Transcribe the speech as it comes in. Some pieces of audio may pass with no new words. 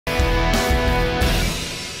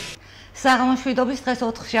საღამოშვიდობის დღეს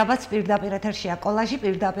 4 შაბათს პირდაპირ ეთერშია კოლაჟი,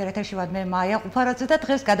 პირდაპირ ეთერში ვარ მე მაია უფარაძე და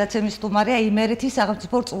დღეს გადაცემის სტუმარია იმერეთის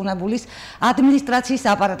სახელმწიფო რწმუნებულის ადმინისტრაციის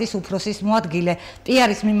აპარატის უფროსის მოადგილე,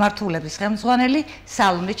 პიარის მიმართულების ხელმძღვანელი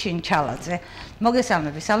სალომე ჩინჩალაძე.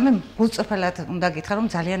 მოგესალმები სალომე, გულწრფელად უნდა გითხრა რომ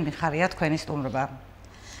ძალიან მიხარია თქვენი სტუმრობა.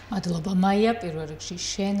 მადლობა მაია, პირველ რიგში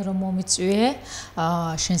შენ რომ მომიწვიე,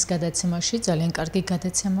 შენს გადაცემაში ძალიან კარგი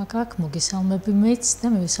გადაცემა გაქვს, მოგესალმები მეც და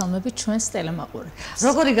მივესალმები ჩვენს ტელემაყურებლებს.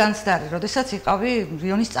 როგორი განცდა არის, როდესაც იყავი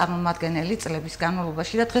რიონის წარმომადგენელი წლების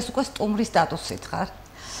განმავლობაში და დღეს უკვე სტუმრის სტატუსით ხარ?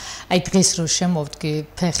 აი დღეს რო შემოვდგი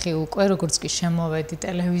ფეხი უკვე, როგორც კი შემოვედი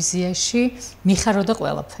ტელევიზიაში, მიხაროდა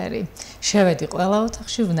ყველაფერი. შევედი ყველა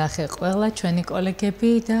ოთახში, ვნახე ყველა ჩვენი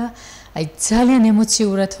კოლეგები და აი ძალიან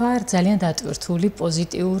ემოციურად ვარ, ძალიან დატვირთული,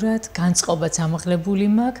 პოზიტიურად, განწყობაც ამაღლებული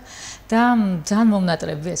მაქვს და ძალიან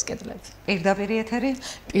მომნატრებია ეს კედლები. პირდაპირ ეთერი?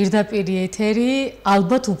 პირდაპირ ეთერი,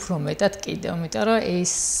 ალბათ უფრო მეტად კიდევ, იმიტომ რომ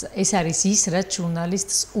ეს არის ის, რაც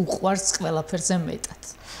ჟურნალისტს უყვარს ყველაფერზე მეტად.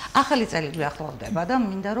 ახალი წელი გვახლოვდება და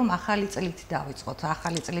მინდა რომ ახალი წლით დავიწყოთ,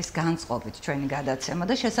 ახალი წლის განწყობით ჩვენი გადაცემა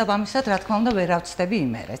და შესაბამისად, რა თქმა უნდა, ვერ ავწდები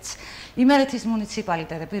იმერეთს. იმერეთის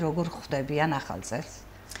მუნიციპალიტეტები როგორ ხვდებიან ახალ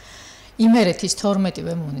წელს? იმერეთის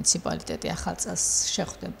 12-ვე მუნიციპალიტეტი ახალ წელს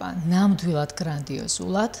შეხვდება ნამდვილად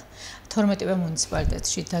გრანდიოზულად. 12-ვე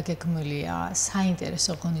მუნიციპალიტეტში დაგეგმილია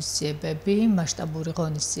საინტერესო ღონისძიებები, მასშტაბური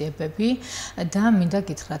ღონისძიებები და მინდა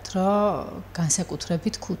გითხრათ, რომ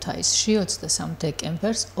განსაკუთრებით ქუთაისში 23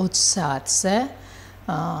 დეკემბერს 20 საათზე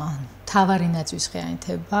თავარი ნაძვის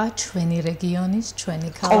ღიაინთება ჩვენი რეგიონის, ჩვენი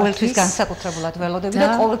ქალაქის. ყოველთვის განსაკუთრებულად ველოდები და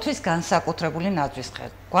ყოველთვის განსაკუთრებული ნაძვის ღია.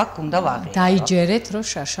 გვაქვს უნდა ვაღიაროთ. დაიჯერეთ, რომ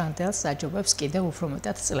შაშანდელს აჯობებს კიდევ უფრო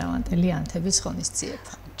მეტად წლევანდელი ანთების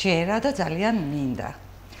ღონისძიება. ჯერა და ძალიან მინდა.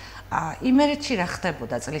 იმერეთში რა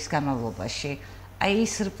ხდებოდა წლის განმავლობაში? აი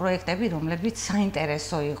ის პროექტები, რომლებიც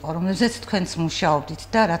საინტერესო იყო, რომლებზეც თქვენც მუშაობდით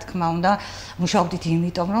და რა თქმა უნდა, მუშაობდით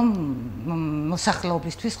იმიტომ, რომ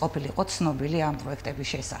მოსახლეობისთვის ყოფილიყო ცნობილი ამ პროექტების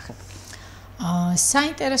შესახებ.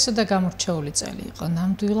 საინტერესო და გამორჩეული წელი იყო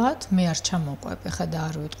ნამდვილად. მე არ ჩამოყვებ, ეხლა და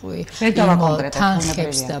არ ვიტყვი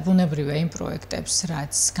თანხებს და ბუნებრივია იმ პროექტებს,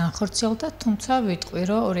 რაც განხორციელდა, თუმცა ვიტყვი,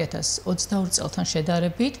 რომ 2022 წელთან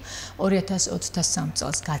შედარებით 2023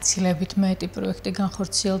 წელს გაცილებით მეტი პროექტი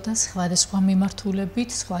განხორციელდა სხვადასხვა მიმართულებით,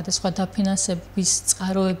 სხვადასხვა დაფინანსების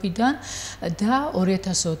წყაროებიდან და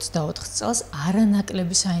 2024 წელს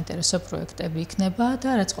არანაკლები საინტერესო პროექტები იქნება და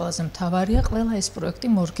რაც ყველაზე მთავარია, ყველა ეს პროექტი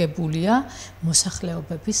მორგებულია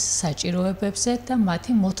მოსახლეობების საჭიროებებზე და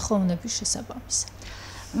მათი მოთხოვნების შესაბამისად.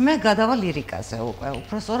 მე გადავალ ლირიკაზე უკვე,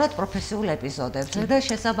 უფრო სწორად პროფესიულ ეპიზოდებზე და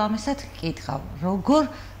შესაბამისად კითხავ, როგორ,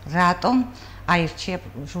 რატომ აირჩია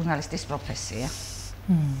ჟურნალისტის პროფესია?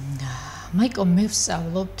 მაიკო, მე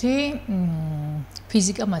ვსწავლობდი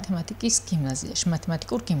ფიზიკა-მათემატიკის გიმნაზიაში,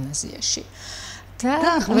 მათემატიკურ გიმნაზიაში.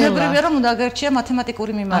 და ბუნებრივია რომ უნდა აგერჩია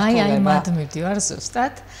მათემატიკური მიმართულება. აი მადმივდივარ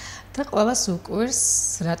ზუსტად. და ყველას უკვირს,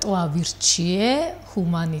 რატო ავირჩიე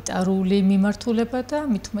ჰუმანიტარული მიმართულება და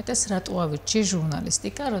მით უმეტეს რატო ავირჩიე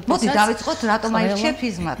ჟურნალისტიკა, როდესაც მოდი დავიწყოთ, რატომ აირჩიე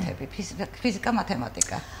ფიზმათები,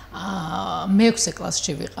 ფიზიკა-მათემატიკა. მე-6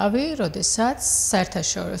 კლასში ვიყავი, როდესაც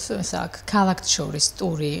საერთაშორისო ქალაქთ შორის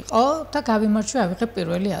ტური იყო და გავიმარჯვე, ავიღე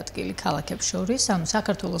პირველი ადგილი ქალაქებს შორის, ანუ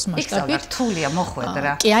საქართველოს მასშტაბით. რთულია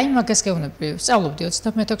მოხვედრა. კი, აი მაგას გეუბნები, ვსწავლობდი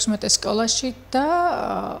 36 სკოლაში და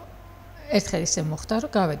ერთხელ ისე მოხდა,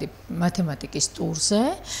 რომ გავედი მათემატიკის ტურზე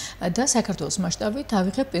და საქართველოს მასშტაბით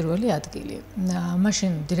ავიღე პირველი ადგილი.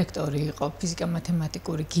 მაშინ დირექტორი იყო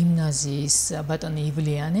ფიზიკა-მათემატიკური გიმნაზიის ბატონი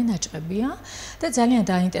ივლიანი ნაჭყებია და ძალიან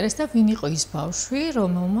დაინტერესდა, ვინ იყო ის ბავშვი,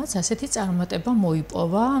 რომელმაც ასეთი წარმატება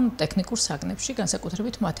მოიპოვა ტექნიკურ საგნებში,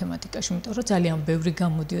 განსაკუთრებით მათემატიკაში, იმიტომ რომ ძალიან ბევრი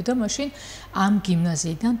გამოდიოდა მაშინ ამ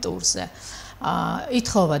გიმნაზიიდან ტურზე.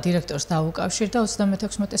 ითხოვა დირექტორს დაუკავშირდა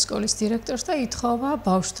 36 სკოლის დირექტორს და ითხოვა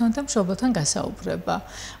ბავშვთან და მშობელთან გასაუბრება.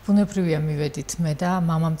 ბუნებრივია მივედით მე და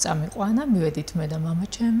მამამ წამიყვანა, მივედით მე და მამა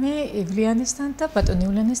ჩემი ივლიანისთან და ბატონი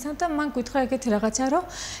ივლიანისთან და მან გითხრა ეგეთი რაღაცა, რომ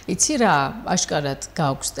იცი რა, აშკარად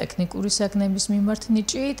გაქვს ტექნიკური საგნების მიმართ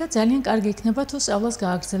ნიჭი და ძალიან კარგი იქნება თუ სწავლას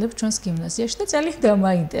გააგრძელებ ჩვენს გიმნაზიაში და ძალიან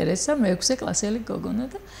დამაინტერესა მე-6 კლასელი გოგონა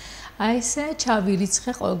და აი ესე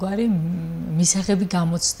ჩავირიცხე ყოველგვარი მისაღები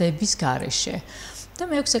გამოცდების გარეშე. და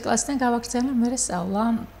მე-6 კლასიდან გავაგრძელე მე სწავლა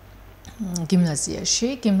გიმნაზიაში.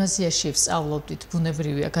 გიმნაზიაში ვსწავლობდით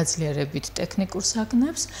ბუნებრივია გაძლიერებით ტექნიკურ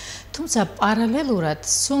საგნებს, თუმცა პარალელურად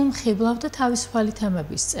სულ მხიბლავდა თავისუფალი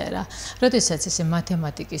თემების წერა. როდესაც ესე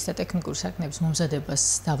მათემატიკის და ტექნიკურ საგნების მომზადებას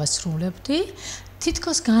დავასრულებდი,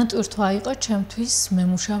 თითქოს განტვირთვა იყო ჩემთვის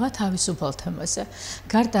მემუშავა თავისუფალ თემაზე.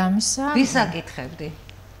 გარდა ამისა, ვის აკითხებდი?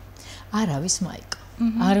 არავის მაიკო.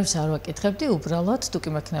 არც არ ვაკითხებდი, უბრალოდ თუ კი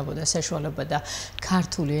მექნებოდა საშუალება და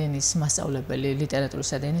ქართული ენის მასწავლებელი,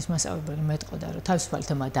 ლიტერატურისა და ენის მასწავლებელი მეტყოდა, რომ თავისუფალი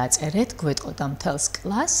თემა დაწერეთ, გვეტყოდა მთელს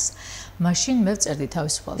კლასს, მაშინ მე ვწერდი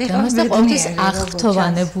თავისუფალ თემას და ყოველთვის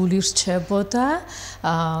აღფრთოვანებული რჩებოდა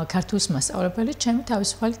ქართულის მასწავლებელი ჩემი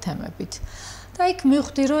თავისუფალი თემებით. და იქ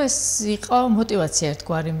მივხვდი, რომ ეს იყო მოტივაცია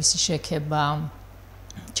ერთგვარი მისი შექება.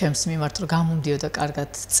 ჩემს მიმართ რომ გამომდიოდა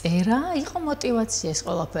კარგად წერა, იყო მოტივაცია ეს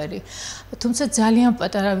ყველაფერი. თუმცა ძალიან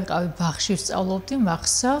პატარა ვიყავი, ბაღში ვსწავლობდი,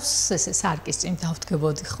 მახსოვს, ესე სარკის წინ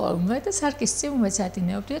დავდგებოდი ხოლმე და სარკის წინ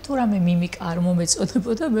მეცადინეობდი და თუ რამე მიმიკა არ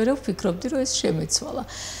მომეწონებოდა, მე რა ვფიქრობდი, რომ ეს შემეცვალა.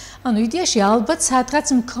 ანუ იდეაში ალბათ სადღაც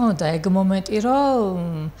მქონდა ეგ მომენტი, რომ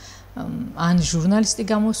ან ჟურნალისტი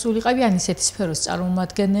გამოსულიყავი, ან ისეთი სფეროს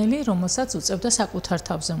წარმომადგენელი, რომელსაც უწევდა საკუთარ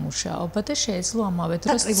თავზე მუშაობა და შეეძლო ამავე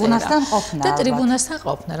დროს ტრიბუნასთან ყოფნა. და ტრიბუნასთან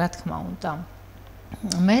ყოფნა, რა თქმა უნდა.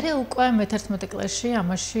 მერე უკვე მე-11 კლასში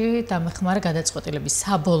ამაში დამეხმარა გადაწყვეტილების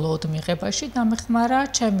საბოლოოდ მიღებაში, დამეხმარა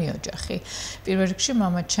ჩემი ოჯახი. პირველ რიგში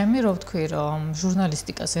მამა ჩემი, რო ვთქვი, რომ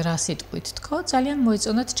ჟურნალისტიკაზე რა სიტყვით თქო, ძალიან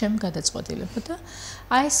მოეწონათ ჩემი გადაწყვეტილება და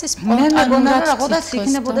აი ეს სპონტანურად რაღაცას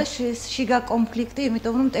იქნებოდა შიგა კონფლიქტი,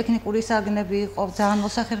 იმიტომ რომ ტექნიკური საგნები იყო ძალიან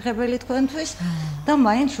მოსახერხებელი თქვენთვის და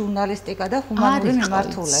მაინც ჟურნალისტიკა და ჰუმანური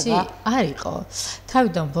მიმართულება. არ იყო.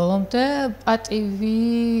 თავიდან ბოლომდე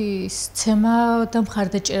პატივის ცემა და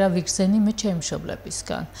მხარდაჭერა ვიგრძენი მე ჩემი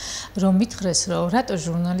მშობლებისგან. რომ მითხრეს, რომ რატო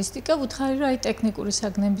ჟურნალისტიკა, ვუთხარი, რომ აი ტექნიკური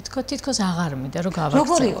საგნები თქო, თითქოს აღარ მინდა რომ გავაქცევო.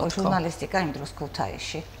 როგორ იყო ჟურნალისტიკა იმ დროს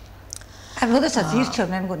ქუთაისში? როდესაც ირჩევ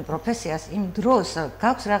მე მგონი პროფესიას, იმ დროს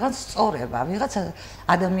გაქვს რაღაც სწორება, ვიღაცა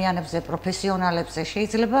ადამიანებზე, პროფესიონალებზე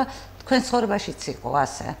შეიძლება თქვენ ცხოვრებაშიც იყო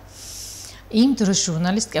ასე. იმ დროს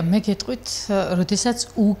ჟურნალისტიკა მე გეტყვით, როდესაც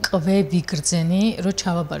უკვე ვიგრძენი, რომ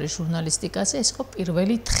ჩავაბარე ჟურნალისტიკაზე, ეს იყო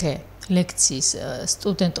პირველი დღე, ლექციის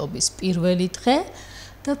სტუდენტობის პირველი დღე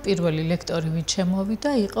და პირველი ლექტორი ვინ შემოვიდა,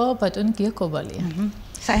 იყო ბატონი გია კობალია.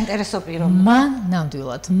 საინტერესო პიროვნება. მან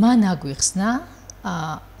ნამდვილად, მან აგვიხსნა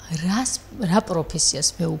რა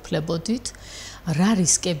პროფესიას ვეუფლებოდით, რა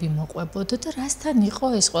რისკები მოყვებოდა და რასთან იყო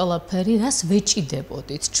ეს ყველაფერი, რას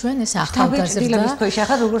ვეჭიდებოდით. ჩვენ ეს ახალგაზრდა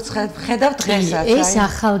როგორც ხედავთ დღესაც, ეს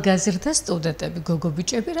ახალგაზრდა სტუდენტები,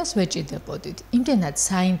 გოგობიჭები, რას ვეჭიდებოდით. იმდენად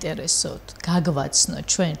საინტერესოდ გაგვაცნო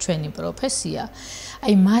ჩვენი პროფესია.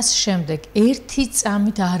 აი მას შემდეგ ერთი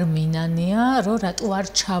წამით არ მინანია, რომ რატო არ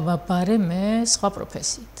ჩავაბარე მე სხვა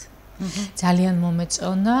პროფესიით. ძალიან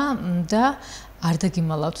მომეწონა და არ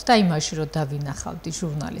დაგიმალავთ და იმაში რომ დავინახავდი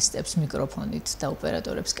ჟურნალისტებს მიკროფონით და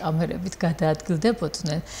ოპერატორებს კამერებით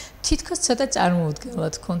გადაადგილდებოდნენ, თითქოს ცოტა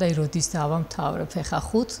წარმოუდგენლად ჰქონდა, აი როდის დავამთავრებ ახლა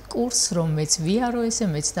 5 კურსს, რომ მეც ვიარო ესე,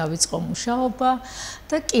 მეც დავიწყო მუშაობა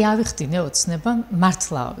და კი ავიხდინე ოცნება,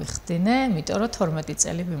 მართლა ავიხდინე, იმიტომ რომ 12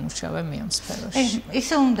 წელი ვიმუშავე მე ამ სფეროში.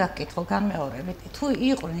 ისე უნდა გკითხო განმეორებით, თუ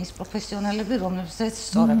იყვნენ ის პროფესიონალები, რომლებსაც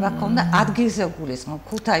სწორება ჰქონდა ადგილზე გულისხმობ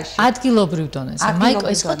ქუთაისში. ადგილობრივ დონეზე. მაიკო,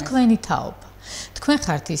 ეს ხო თქვენი თაობა. თქვენ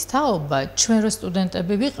ხართ ის თაობა, ჩვენ რო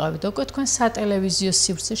სტუდენტები ვიყავით, უკვე თქვენ სატელევიზიო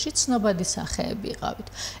სივრცეში ცნობადი სახეები იყავით.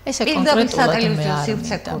 ესე კონკრეტულად მე არ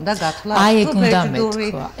სივრცე ქონდა გათვლა, აი ეგ უნდა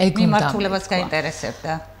მეთქვა, ეგ უნდა მიმართულებაც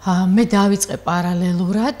გაინტერესებდა. მე დავიწყე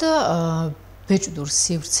პარალელურად ბეჭდურ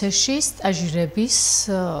სივრცეში სტაჟირების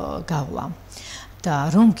გავლა.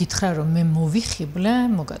 და რომ გითხრა, რომ მე მოვიხიბლე,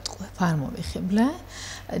 მოგატყვევ, არ მოვიხიბლე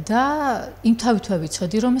და იმ თავითვე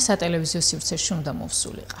ვიცოდი, რომ მე სატელევიზიო სივრცეში უნდა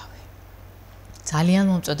მოვსულიყავ. ძალიან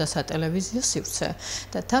მომწოდა სატელევიზიო სივრცე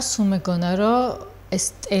და თავს უმეგონა, რომ ეს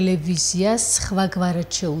ტელევიზია სხვაგვარად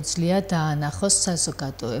შეუძლია დაანახოს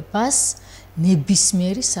საზოგადოებას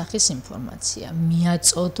ნებისმიერი სახის ინფორმაცია,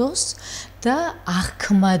 მიაწოდოს და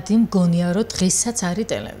აღქმადი მგონია, რომ დღესაც არის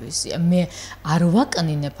ტელევიზია. მე არ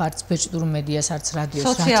ვაკნინებ არც ბეჭდურ მედიას, არც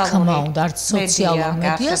რადიოს, რა თქმა უნდა, არც სოციალურ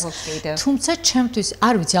მედიას, თუმცა ჩემთვის,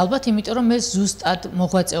 არ ვიცი, ალბათ იმიტომ, რომ მე ზუსტად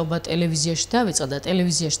მოღვაწეობა ტელევიზიაში დავიწყე და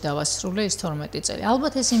ტელევიზიაში დავასრულე ის 12 წელი.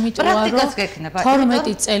 ალბათ ეს იმიტომ, რომ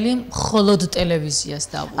 12 წელი მხოლოდ ტელევიზიას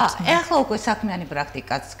დავუძინე. ახლა უკვე საქმიანი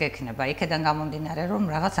პრაქტიკაც გექნება, იქედან გამომდინარე, რომ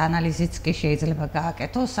რაღაც ანალიზიც კი შეიძლება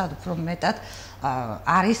გააკეთოს, სად უფრო მეტად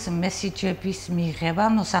არის მესიჯების მიღება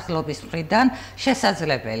მოსახლეობის მხრიდან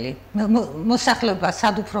შესაძლებელი. მოსახლეობა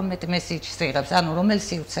სად უფრო მეტ მესიჯს იღებს, ანუ რომელ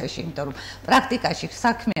სივრცეში, იმიტომ რომ პრაქტიკაში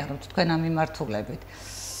საქმიანობთ თქვენ ამ მიმართულებით.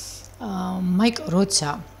 მაიკო, როცა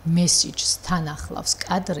მესიჯს თან ახლავს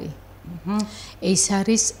კადრი, ეს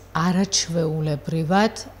არის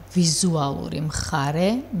არაჩვეულებრივად ვიზუალური მხარე,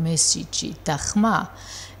 მესიჯი და ხმა.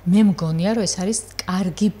 მე მგონია, რომ ეს არის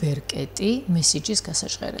კარგი ბერკეტი მესიჯის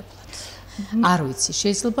გასაჟღერებლად. არ ვიცი,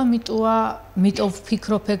 შეიძლება მიტოვ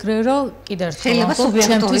ვფიქრობ ეგრე, რომ კიდევ ერთხელ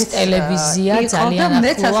ჩემთვის ტელევიზია ძალიან ახლოა.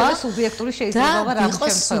 მეც ასევე სუბიექტური შეიძლება რა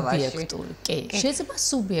შემთხვევაში. კი, შეიძლება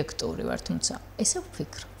სუბიექტური ვარ, თუმცა ესე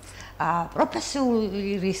ვფიქრობ.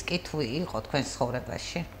 პროფესიული რისკი თუ იყო თქვენ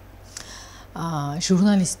ცხოვრებაში?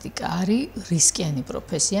 ჟურნალისტიკა არის რისკიანი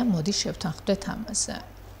პროფესია, მოდი შევთანხმდეთ ამაზე.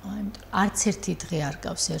 არც ერთი დღე არ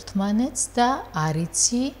გავს ერთმანეთს და არ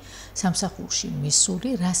იცი სამსახურში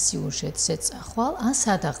მისული რა სიუჟეტს ეწახვალ ან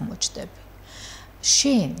სად აღმოჩნდები.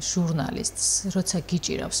 შენ ჟურნალისტს, როცა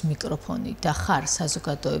გიჭირავს მიკროფონი და ხარ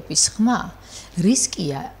საზოგადოების ხმა,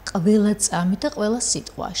 რისკია ყველა წამი და ყველა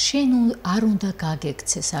სიტყვა. შენ არ უნდა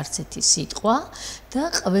გაგექცეს არც ერთი სიტყვა და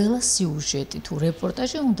ყველა სიუჟეტი თუ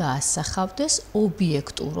რეპორტაჟი უნდა ასახავდეს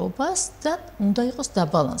ობიექტურობას და უნდა იყოს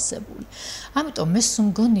დაბალანსებული. ამიტომ მე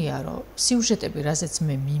მგონია, რომ სიუჟეტები, რაზეც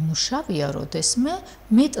მე მიმუშავია, როდესმე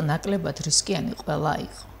მეტ-ნაკლებად რისკიანი ყველა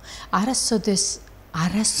იყო.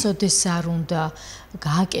 არასოდეს არ უნდა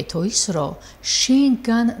გააკეთო ის, რომ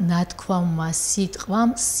შენგან ნათქვამმა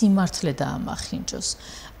სიტყვამ სიმართლე დაამახინჯოს.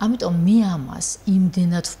 ამიტომ მე ამას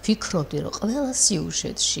იმდენად ვფიქრობდი, რომ ყველა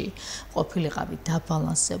სიუჟეტში ყოფილიყავი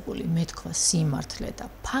დაბალანსებული, მე თქვა სიმართლე და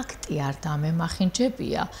ფაქტი არ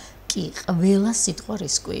დამემახინჯებია, კი ყველა სიტყვა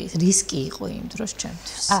რისკი იყო იმ დროს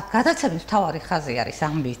ჩემთვის. გადაცემის მთავარი ხაზი არის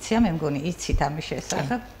ამბიცია, მე მგონი იცით ამის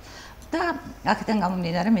შესახებ. და აქედან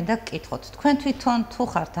გამომდინარე მინდა გკითხოთ, თქვენ თვითონ თუ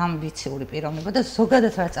ხართ ამბიციური პიროვნება და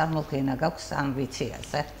ზოგადად რა წარმოქმნა გაქვს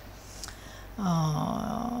ამბიციაზე?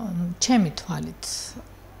 ჩემი თვალით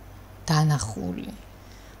დანახული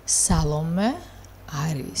სალომე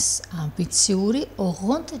არის ამბიციური,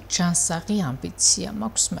 ოღონდ ჯანსაღი ამბიცია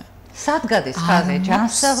მაქვს მე. სად გადის ხაზი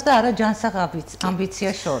ჯანსაღ და არა ჯანსაღ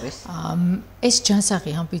ამბიცია შორის? ეს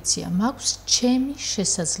ჯანსაღი ამბიცია მაქვს ჩემი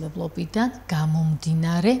შესაძლებლობიდან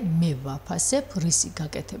გამომდინარე, მე ვაფასებ, რისი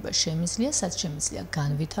გაკეთება შემიძლია, სად შემიძლია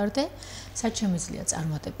განვითარდე, სად შემიძლია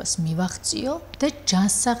წარმატებას მივაღწიო და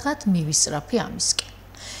ჯანსაღად მივისწრაფი ამისკენ.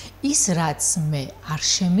 ის რაც მე არ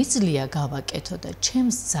შემიძლია გავაკეთო და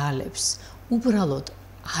ჩემს ძალებს უბრალოდ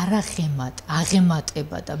არ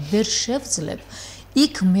აღემატება და ვერ შევძლებ,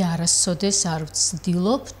 იქ მე არასოდეს არ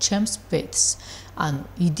ვცდილობ ჩემს ბედს. ანუ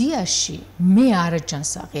იდეაში მე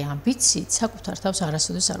არაჯანსაღი ამბიციით საკუთარ თავს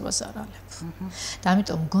არასოდეს არ ვაზარალებ. და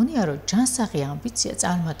ამიტომ მგონია, რომ ჯანსაღი ამბიცია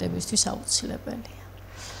წარმატებისთვის აუცილებელია.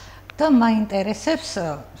 და მაინტერესებს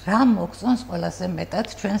რა მოგწონს ყველაზე მეტად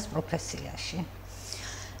ჩვენს პროფესიაში?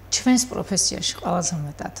 ჩვენს პროფესიაში ყველაზე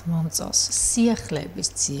მეტად მომწონს სიახლეების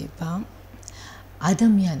ძიება,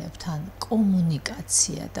 ადამიანებთან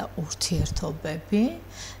კომუნიკაცია და ურთიერთობები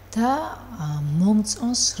და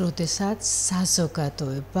მომწონს, როდესაც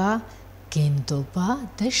საზოგადოება გენდობა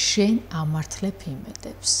და შენ ამართლებ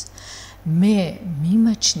იმედებს. მე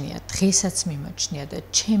მიმაჩნია, დღესაც მიმაჩნია და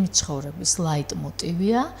ჩემი ცხოვრების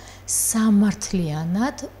ლაიტმოტივია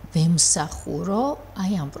სამართლიანად ვემსახურო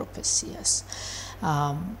აი ამ პროფესიას.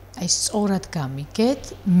 აი სწორად გამიგეთ,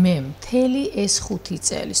 მე მთელი ეს 5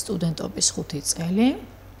 წელი, სტუდენტობის 5 წელი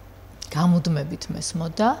გამუდმებით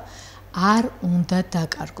მესმოდა, არ უნდა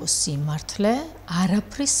დაკარგოს სიმართლე,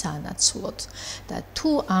 არაფრის სანაცვლოდ და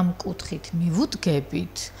თუ ამ კუთხით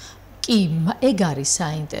მივუდგებით, კი, ეგ არის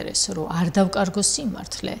საინტერესო, რომ არ დავკარგოს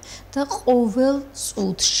სიმართლე და ყოველ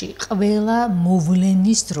წუთში, ყველა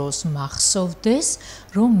მოვლენის დროს მახსოვდეს,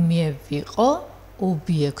 რომ მე ვიყო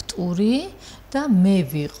ობიექტური და მე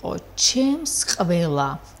ვიყო ჩემს ყველა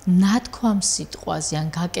ნათქვამ სიტყვაზე ან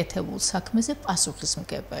გაკეთებულ საქმეზე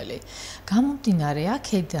პასუხისმგებელი. გამომდინარე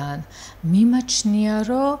აქედან მიმაჩნია,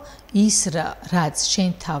 რომ ის რაც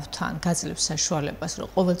შენ თავთან გაძლევს საშუალებას, რომ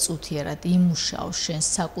ყოველ წუთიერად იმუშაო შენ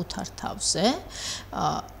საკუთარ თავზე,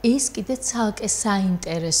 ეს კიდე ცალკე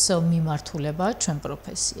საინტერესო მიმართულებაა ჩვენ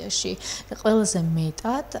პროფესიაში. და ყველაზე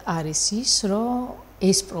მეტად არის ის, რომ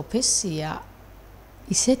ეს პროფესია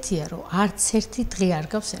ისეთია, რომ არც ერთი დღე არ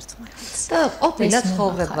გავს ერთმანეთს. და ყოფილად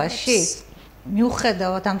ცხოვრებაში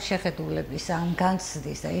მიუხედავად ამ შეხედულების, ამ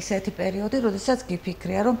განცდის და ისეთი პერიოდი, როდესაც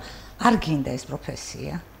გიფიქრია, რომ არ გინდა ეს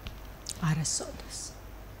პროფესია?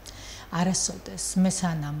 არასოდეს. მე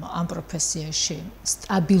სანამ ამ პროფესიაში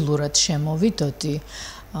სტაბილურად შემოვიდოდი,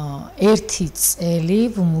 1 წელი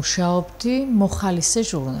ვმუშაობდი მოხალისე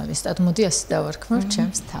ჟურნალისტად. მოდი ასე დავარქმევ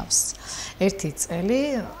ჩემს თავს. 1 წელი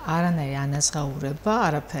არანაირი ანაზღაურება,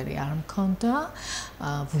 არაფერი არ მქონდა.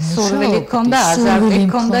 სურვილი მქონდა, აზარტი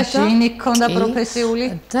მქონდა, ჟინი მქონდა პროფესიული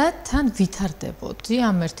და თან ვითარდებოდი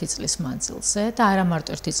ამ 1 წლის მანძილზე და არა მარტო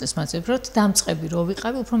 1 წლის მანძილზე, უბრალოდ დამწყები რო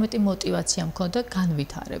ვიყავი, უფრო მეტი мотиваცია მქონდა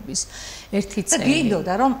განვითარების. 1 წელი.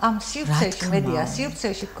 გინდოდა რომ ამ სივრცეში, მედია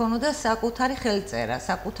სივრცეში გქონოდა საკუთარი ხელწერა,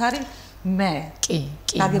 საკუთარი მე კი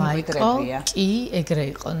მაიკო კი ეგრე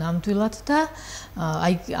იყო ნამდვილად და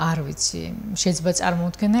აი არ ვიცი შეიძლება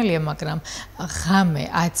წარმოუდგენელია მაგრამ ღამე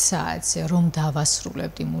 10 საათზე რომ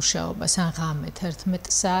დავასრულებდი მუშაობას ან ღამე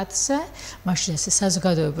 11 საათზე მაშინ ესე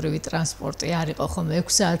საზოგადოებრივი ტრანსპორტი არ იყო ხოლმე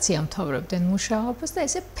 6 საათი ამთავრებდნენ მუშაობას და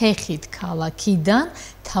ესე ფეხით ქალაქიდან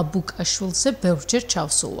თაბუკაშვილზე ბევრჯერ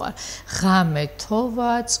ჩავსულვარ ღამე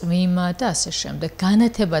თოვა წვიმა და ასე შემდეგ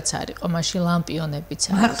განათებაც არ იყო მაშინ ლამპიონებიც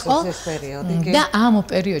არ იყო და ამ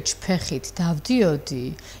პერიოდში ფეხით დავდიოდი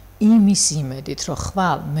იმის იმედით რომ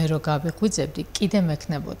ხვალ მე რო გავიღვიძებდი კიდე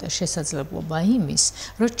მექნებოდა შესაძლებლობა იმის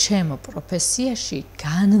რომ ჩემო პროფესიაში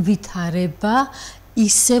განვითარება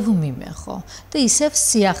ისევ მიმეხო და ისევ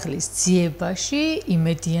სიახლის ძიებაში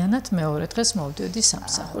იმედიანად მეორე დღეს მოვდიოდი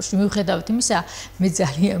სამსახურში მიუხედავად იმისა მე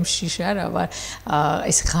ძალიან მშიშა რა ვარ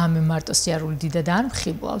ეს ღამე მარტო სიარული დიდად არ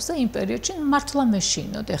მხიბლავს და იმ პერიოდში მართლა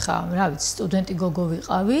მეშინოდ ეხა რა ვიცი სტუდენტი გოგო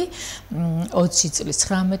ვიყავი 20 წლის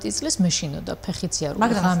 19 წლის მეშინოდა ფეხით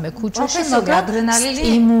სიარული ღამე ქუჩაში მაგრამ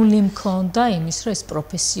სტიმული მქონდა იმის რომ ეს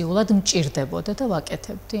პროფესიულად მჭირდებოდა და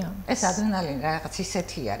ვაკეთებდი ამას ეს ადრენალინი რაღაც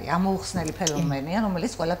ისეთი არის ამოუხსნელი ფენომენია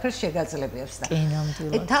რომელიც ყველაფერს შეგაძლებებს და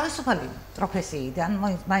თავისუფალი პროფესიიდან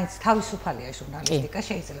მაინც თავისუფალია ჟურნალისტიკა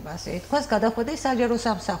შეიძლება ასე ითქვას გადახვედი საჯარო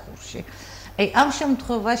სამსახურში ამ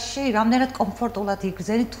შემთხვევაში რამდენად კომფორტულად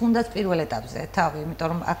იგრძენი თუნდაც პირველ ეტაპზე თავი იმიტომ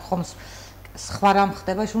რომ აქ ხომ სხვა რამ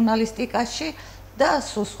ხდება ჟურნალისტიკაში და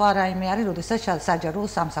სულ სხვა რაიმე არის როდესაც საჯარო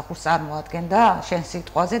სამსახურს წარმოადგენ და შენ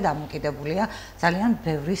სიტყვაზე დამოკიდებულია ძალიან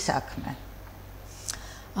ბევრი საქმე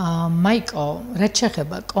მაიკო, რაც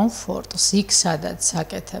შეეხება კომფორტს, იქ სადაც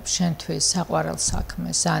აკეთებ შენთვის საყვარელ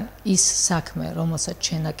საქმეს, ან ის საქმე, რომელსაც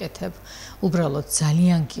შენ აკეთებ, უბრალოდ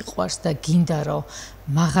ძალიან გიყვარს და გინდა რომ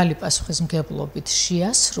მაღალი პასუხისმგებლობით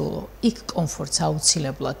შეასრულო, იქ კომფორტს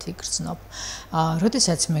აუცილებლად იგრძნობ.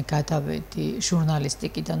 როდესაც მე გადავედი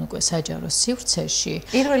ჟურნალისტიკიდან უკვე საჯარო სივრცეში,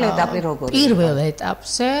 პირველ ეტაპი როგორია? პირველ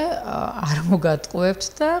ეტაპზე არ მოგატყუებთ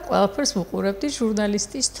და ყველაფერს ვუყურებდი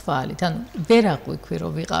ჟურნალისტის თვალით. ანუ ვერ აღვიქვი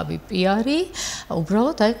რომ ვიყავი პიარი,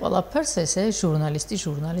 უბრალოდ აი ყველაფერს ესე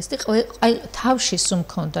ჟურნალისტი, აი თავში სულ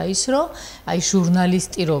მქონდა ის რომ აი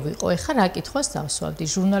ჟურნალისტი რო ვიყო, ეხა რა კითხვას დავსვავდი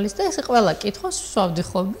ჟურნალისტი და ესე ყველა კითხვას ვსვავდი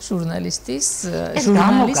ხოლმე ჟურნალისტის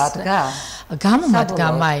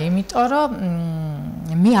გამომადგამა, იმიტომ რომ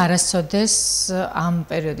მე არასოდეს ამ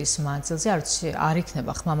პერიოდის მანძილზე არ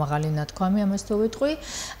იქნება ხმამაღალი ნათქვამი ამას თუ ვიტყვი,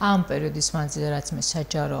 ამ პერიოდის მანძილზე რაც მე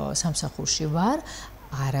საჯარო სამსახურში ვარ,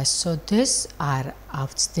 არასოდეს არ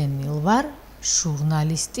ავწდენილ ვარ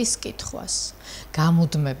ჟურნალისტის კითხვას.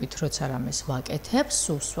 გამუდმებით როცა რამეს ვაკეთებ,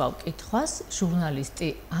 სულ სვავ კითხვას, ჟურნალისტი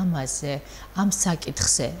ამაზე, ამ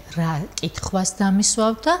საკითხზე რა კითხვას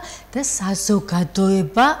დამისვავდა და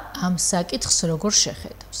საზოგადოება ამ საკითხს როგორ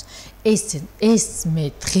შეხედავს. ეს მე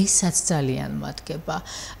დღესაც ძალიან მადგება.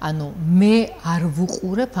 ანუ მე არ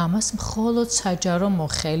ვუყურებ ამას მხოლოდ საჯარო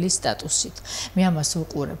მოხელის სტატუსით. მე ამას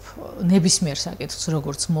ვუყურებ ნებისმიერ საკითხს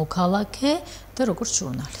როგორც მოქალაქე და როგორც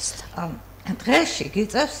ჟურნალისტი. დღეში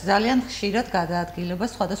გიწევს ძალიან ხშირად გადაადგილება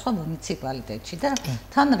სხვადასხვა მუნიციპალიტეტში და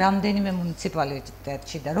თან რამდენიმე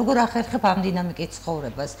მუნიციპალიტეტში და როგორ ახერხებ ამ დინამიკის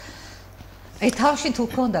ცხოვრებას. თავში თუ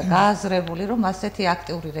ქონდა გააზრებული რომ ასეთი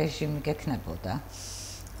აქტიური რეჟიმი გექნებოდა?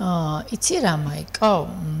 იცი რა მაიკო?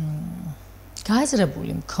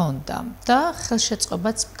 გააზრებული მქონდა და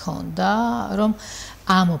ხელშეწყობაც მქონდა რომ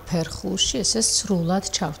ამ ფერხულში ესე სრულად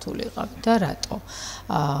ჩავთულიყავი და რატო?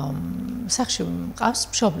 სახში მყავს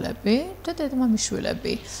მშობლები და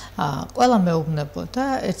დედმამიშვილები. ყველა მეუბნებოდა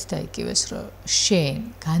ერთ და იგივეს რომ შენ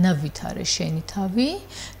განავითარე შენი თავი,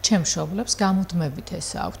 ჩემ მშობლებს გამუდმებით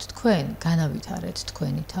ესა აქვთ თქვენ განავითარეთ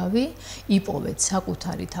თქვენი თავი, იპოვეთ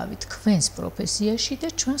საკუთარი თავი თქვენს პროფესიაში და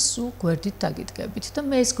ჩვენ სულ გვერდით დაგიდგებით და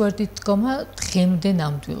მე ეს გვერდით დგომა დღემდე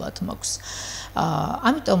ნამდვილად მაქვს.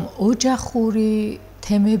 ამიტომ ოჯახური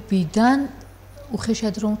თემებიდან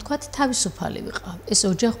უხეშად რომ ვთქვათ, თავისუფალი ვიყავ. ეს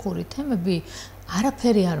ოჯახური თემები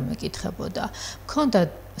არაფერი არ მეკითხებოდა. მქონდა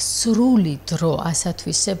სრული დრო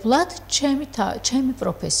ასათვისებლად ჩემი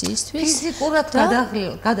პროფესიისთვის. ფიზიკურად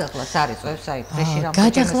გადაღლას არის წევს აი დღეში რამ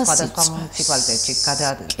სხვადასხვა მუნიციპალიტეტში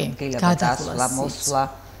გადაადგილება დასვლა, მოსვლა.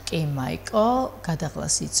 კი მაიკო,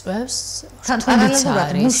 გადაღლას იწვევს. პარალელურად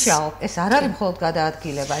მუშაობ. ეს არ არის მხოლოდ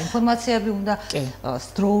გადაადგილება, ინფორმაციები უნდა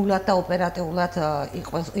დროულად და ოპერატიულად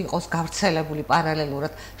იყოს გავრცელებული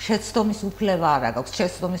პარალელურად. შეცდომის უფლება არ აქვს.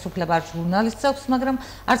 შეცდომის უფლება არ ჟურნალისტს აქვს, მაგრამ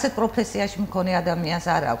არც ერთ პროფესიაში მქონე ადამიანს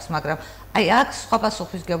არ აქვს, მაგრამ აი აქ სხვა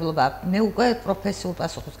პასუხისმგებლობა, მე უკვე პროფესიულ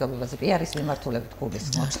პასუხისმგებლობაზე პიარის მიმართულებით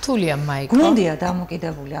გულისხმობ. რთულია მაიკო. გუნდია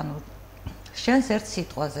დამოკიდებული, ანუ შენს ერთ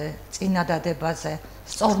სიტყვაზე, წინადადებაზე,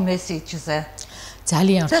 სწორ მესიჯზე.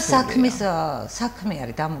 ძალიან და საქმე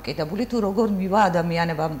არის დამოკიდებული თუ როგორ მივა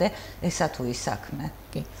ადამიანებამდე ესა თუ ის საქმე.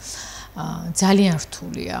 კი. ძალიან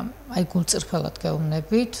რთულია. აი გულწრფელად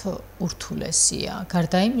გეუბნებით, ურთულესია.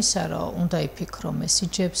 გარდა იმისა, რომ უნდა იფიქრო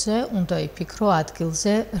მესიჯებზე, უნდა იფიქრო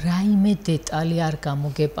ადგილზე, რაიმე დეტალი არ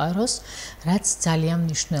გამოგეპაროს, რაც ძალიან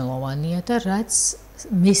მნიშვნელოვანია და რაც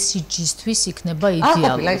მესიჯისთვის იქნება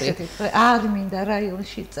იდეალური. არ მინდა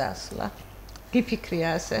რაიონში წასვლა.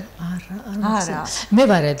 გიფიქრია ასე? არა. მე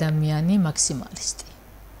ვარ ადამიანი მაქსიმალისტი.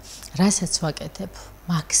 რასაც ვაკეთებ,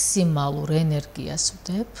 მაქსიმალურ ენერგიას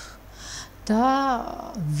ვდებ და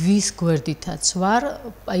ვის გვერდითაც ვარ,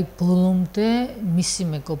 აი ბოლომდე მისი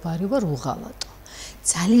მეგობარი ვარ უღალატო.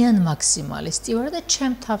 ძალიან მაქსიმალისტი ვარ და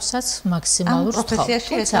ჩემ თავსაც მაქსიმალურ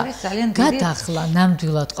პროფესიაში ეს არის ძალიან დიდი. გადახლა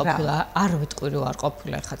ნამდვილად ყოფილა, არ ვიტყვი რომ არ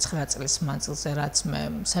ყოფილა ხა 9 წლის მანძილზე, რაც მე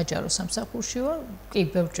საჯარო სამსახურში ვარ, კი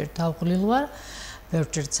ბევრჯერ დავღლილ ვარ,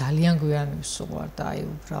 ბევრჯერ ძალიან გვიანი ვსულ ვარ და აი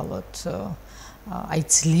უბრალოდ აი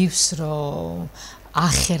ძლივს რომ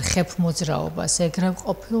ახერხებ მოძრაობას ეგრევ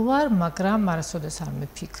ყოფილ ვარ, მაგრამ არასოდეს არ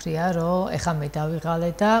მეფიქრია რომ ეხა მე დავიღალე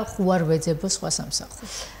და ხუ არ ვეძებო სხვა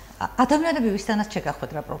სამსახურს. ადამიანები ვისთანაც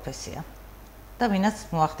შეგახვედრა პროფესია და ვინაც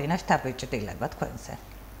მოახდინა შთაბეჭდილება თქვენზე.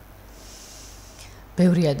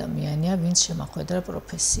 ბევრი ადამიანია, ვინც შემახვედრა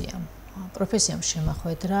პროფესია. პროფესიამ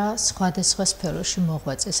შემახვედრა სხვადასხვა სფეროში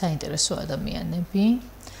მოღვაწე საინტერესო ადამიანები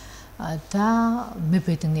და მე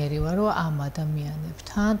ბედნიერი ვარ, რომ ამ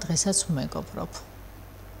ადამიანებთან დღესაც ვმეგობრობ.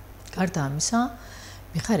 გარდა ამისა,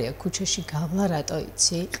 მიხარია ქუჩაში გავლა, რატო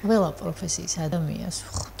იცი? ყველა პროფესიის ადამიანს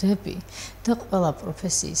ვხვდები და ყველა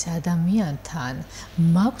პროფესიის ადამიანთან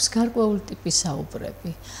მაქვს გარკვეული ტიპის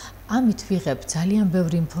საუბრები. ამით ვიღებ ძალიან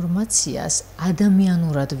ბევრ ინფორმაციას,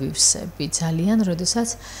 ადამიანურად ვივსები, ძალიან, როდესაც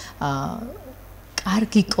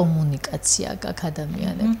კარგი კომუნიკაცია გაქვს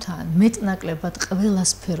ადამიანებთან. მეტნაკლებად ყველა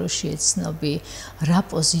სფეროში ეცნობი რა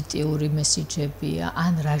პოზიტიური მესიჯებია,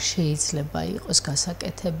 ან რა შეიძლება იყოს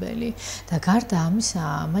გასაკეთებელი. და გარდა ამისა,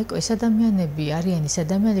 მაიკო, ეს ადამიანები არიან ის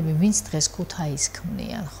ადამიანები, ვინც დღეს ქუთაისს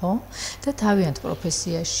ქმნიან, ხო? და თავიანთ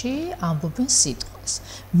პროფესიაში ამბობენ სიტყვას.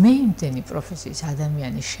 მე იმდენი პროფესიის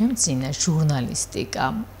ადამიანი შემძინა, ჟურნალისტიკა,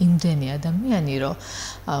 იმდენი ადამიანი, რომ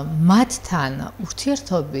მათთან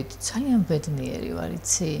ურთიერთობით ძალიან ბედნიერი ვარ,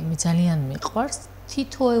 იცი, მე ძალიან მიყვარს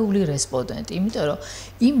თითოეული რესპონდენტი, იმიტომ რომ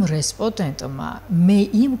იმ რესპონდენტმა მე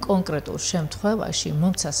იმ კონკრეტულ შემთხვევაში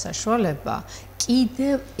მომცა საშუალება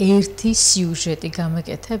კიდევ ერთი სიუჟეტი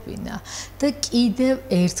გამეკეთებინა და კიდევ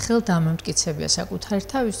ერთხელ დამემტკიცებია საკუთარი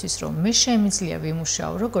თავისთვის, რომ მე შემიძლია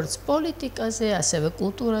ვიმუშაო როგორც პოლიტიკაზე, ასევე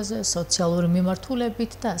კულტურაზე, სოციალური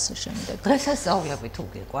მიმართულებით და ასე შემდეგ. დღესასწაულები თუ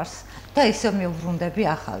გიყვარს და ისე მიუბრუნდები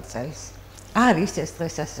ახალ წელს. არის ეს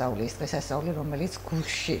დღესასწაული, რომელიც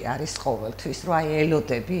გულში არის ყოველთვის, რომ აი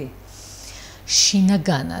ელოდები?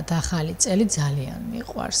 შინაგანად ახალი წელი ძალიან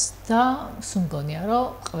მიყვარს და სულ მგონია, რომ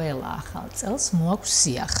ყველა ახალ წელს მოაქვს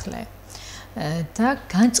სიახლე. და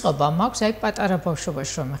განწყობა მაქვს, აი პატარა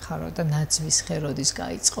ბავშვობაში რომ ეხარო და ნაძვის ხეროდის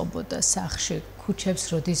გაიწყობოდა სახში, ქუჩებს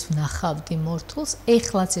როდის ვნახავდი მორთულს,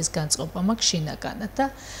 ეხლაც ეს განწყობა მაქვს შინაგანად და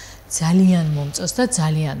ძალიან მომწონს და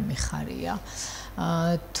ძალიან მიხარია.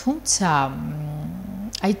 თუმცა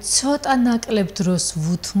აი ცოტა ნაკლებ დროს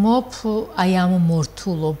ვუთმობ აი ამ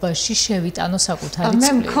მორთულობაში შევიტანო საკუთარი წვლილი.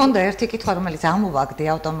 მე მქონდა ერთი კითხვა, რომელიც ამოვაგდი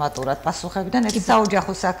ავტომატურად პასუხებიდან, ეს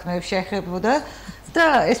საოჯახო საქმეებში შეეხებოდა და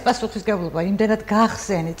ეს პასუხისგებლობა იმდენად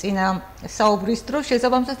გახსენი წინა საუბრის დროს,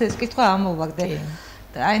 შესაბამისად ეს კითხვა ამოვაგდი.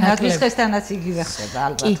 და აი ნაძვის ხესთანაც იგივე ხდება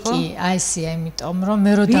ალბათ, ხო? კი, აი ესე, იმიტომ რომ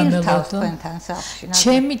მე რო დამელოდო. თქვენთან სახლში.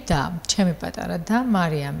 ჩემი პატარა და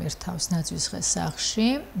მარიამ ერთავს ნაძვის ხეს სახლში.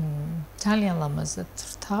 ძალიან ლამაზად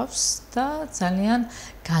რთავს და ძალიან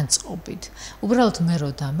განწყობით. უბრალოდ მე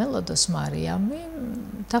რო დამელოდოს მარიამი,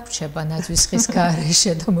 დაგვრჩება ნაძვის ხის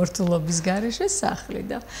გარეშე და მორთულობის გარეშე სახლი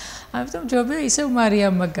და ამიტომ ჯობია ისევ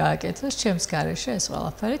მარიამმა გააკეთოს ჩემს გარეშე ეს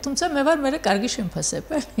ყველაფერი, თუმცა მე ვარ მერე კარგი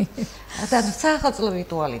შემფასებელი. და საახალწლო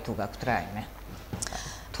რიტუალი თუ გაქვთ რაიმე?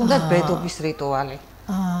 თუნდაც ბედობის რიტუალი.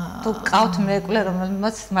 თუ ყავთ მეკლე,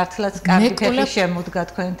 რომელმაც მართლაც კარგი ფეხი შემოდგა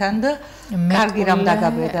თქვენთან და კარგი რამ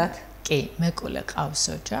დაგაბედათ. კი, მეკლე ყავს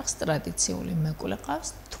ოჯახს, ტრადიციული მეკლე ყავს,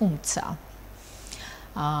 თუმცა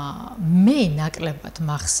მე ნაკლებად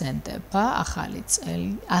მახსენდება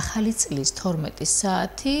ახალი წლის 12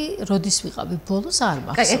 საათი, როდის ვიყავი ბოლოს არ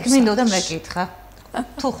მახსოვს. ეგ მინდოდა მეკითხა.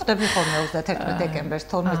 თუ ხდები ხოლმე 31 დეკემბერს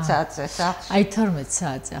 12 საათზე სახლში. აი 12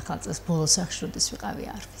 საათზე ახალ წელს ბოლოს სახლში როდის ვიყავი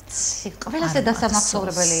არ ვიცი. ყველაზე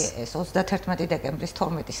დასამახსოვრებელი ეს 31 დეკემბრის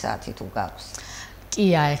 12 საათი თუ გაქვს. კი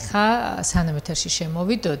აიხა სანამ ეთერში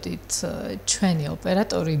შემოვიდოდით ჩვენი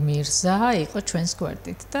ოპერატორი მირზა იყო ჩვენს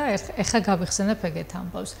გვერდით და ეხა გავიხსენებ ეგეთ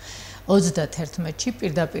ამბავს 31-ში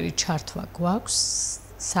პირდაპირ ჩართვა გვაქვს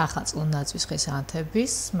სახალხო ნაცვის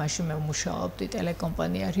ხესანთების მაშინ მე ვმუშაობდი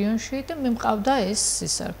ტელეკომპანია Rioni-ში და მე მყავდა ეს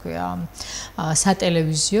ისე რქვია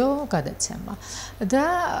სატელევიზიო გადაცემა და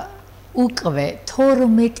უკვე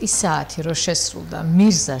 12 საათი რო შესრულდა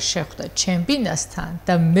მირზა შეხვდა ჩემბინასთან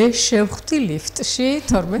და მე შევხვდი ლიფტში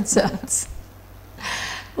 12 საათს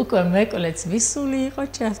უკვე მეკვლეც ვისული იყო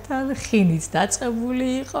ჩემთან ხინიც დაწყებული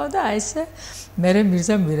იყო და ესე მე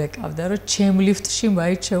მირზა მირეკავდა რომ ჩემ ლიფტში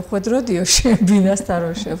მაინც შევხვედროდიო ჩემბინასთან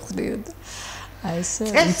რო შევხვდიო და ესე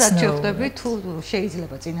წელსაც შევხვდები თუ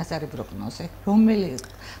შეიძლება წინასწარი პროგნოზი რომელი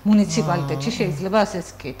მუნიციპალიტეტში შეიძლება ასეც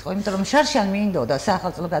კითხო იმიტომ რომ შარშან მინდოდა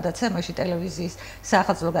სახალხო გადაცემაში ტელევიზიის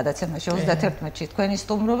სახალხო გადაცემაში 31-ში თქვენი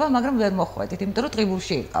სტუმრობა მაგრამ ვერ მოხვედით იმიტომ რომ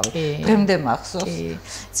ტყიბულში იყავით დღემდე მახსოვს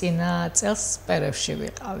წინა წელს პერევში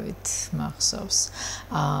ვიყავით მახსოვს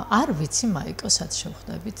არ ვიცი მაიკო სად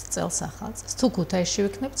შევხვდებით წელს ახალწელს თუ ქუთაისში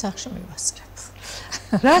ვიქნებით სახში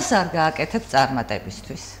მივასწრებ რას არ გააკეთებ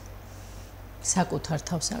წარმატებისთვის საკუთარ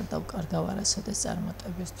თავს არ დავკარგავ არასოდეს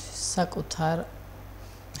წარმატებისთვის საკუთარ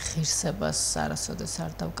ღირსებას არასოდეს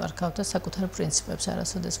არ დავკარგავ და საკუთარ პრინციპებს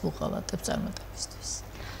არასოდეს ვუღალატებ წარმატებისთვის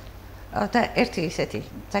და ერთი ისეთი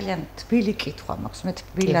ძალიან თბილი კითხვა მაქვს მე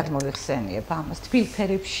თბილად მოვიხსენიებ ამას თბილ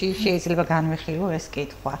ფერებში შეიძლება განვიხილო ეს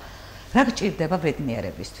კითხვა რა გჭირდება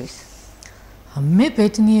ბედნიერებისთვის მე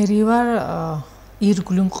ბედნიერი ვარ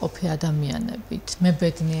ირგვლივ მყოფი ადამიანებით მე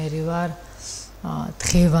ბედნიერი ვარ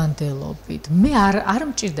დღევანდელობით მე არ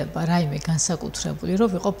მჭირდება რაიმე განსაკუთრებული რომ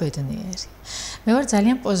ვიყო ბედნიერი მე ვარ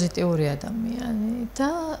ძალიან პოზიტიური ადამიანი და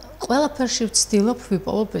ყველაფერში ვცდილობ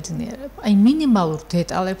ვიპოვო ბედნიერება აი მინიმალურ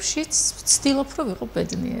დეტალებშიც ვცდილობ რომ ვიყო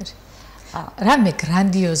ბედნიერი რამე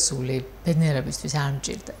გრანდიოზული ბედნიერებისთვის არ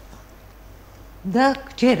მჭირდება და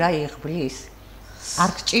ჯერ აი იღბლის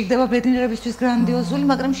არ გჭირდება ბედნიერებისთვის გრანდიოზული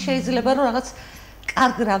მაგრამ შეიძლება რომ რაღაც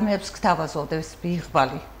კარგ რამეებს გთავაზობდეს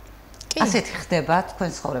ბიღბალი ასეთი ხდება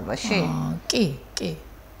თქვენ ცხოვრებაში? კი.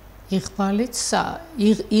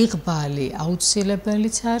 იღბალი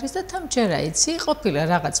აუცილებელიც არის და თამჯერა იცი, ყოფილა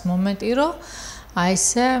რაღაც მომენტი, რომ აი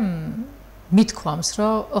ესე მithქვამს,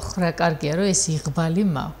 რომ ოხ რა კარგია, რომ ეს იღბალი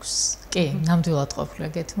მაქვს. კი, ნამდვილად ყოფილა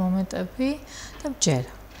ეგეთი მომენტები და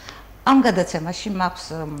მჯერა. ამ გადაცემაში მაქვს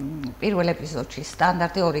პირველ ეპიზოდში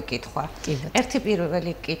სტანდარტი ორი კითხვა. ერთი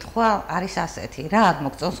პირველი კითხვა არის ასეთი: რა არ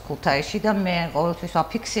მოგწონს ქუთაისში და მე ყოველთვის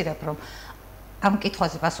ვაფიქსირებ, რომ ამ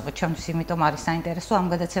კითხვაზე პასუხი ჩემთვის იმიტომ არის საინტერესო, ამ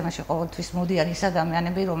გადაცემაში ყოველთვის მოდიან ის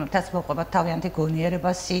ადამიანები, რომლებთაც მოყვება თავიანთი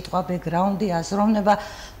გონიერება, სიტყვა, ბექგრაუნდი, აზროვნება,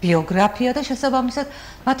 ბიოგრაფია და შესაბამისად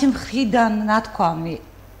მათი მხრიდან ნათქვამი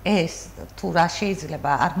ეს თუ რა შეიძლება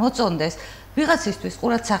არ მოწონდეს ვიღაცისთვის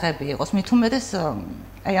ყურადსაღები იყოს, მით უმეტეს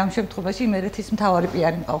აი ამ შემთხვევაში იმერეთის მთავარი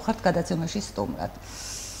პიარი მყავხართ გადაცემაში სტუმრად.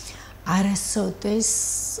 არასოდეს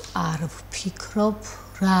არ ვფიქრობ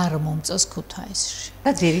რა არ მომწონს ქუთაისში.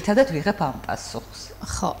 და ძირითადად ვიღებ ამ პასუხს.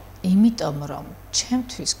 ხო, იმიტომ რომ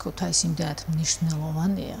ჩემთვის ქუთაისი იმდენად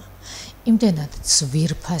მნიშვნელოვანია, იმდენად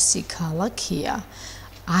ძვირფასი ქალაქია.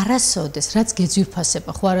 არასოდეს რაც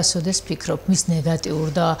გეძვირფასება, ხო არასოდეს ფიქრობ მის ნეგატიურ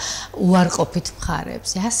და უარყოფით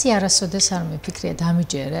მხარებს. ასე არასოდეს არ მიფიქრია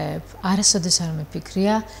დამიჯერებ, არასოდეს არ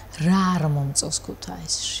მიფიქრია რა არ მომწონს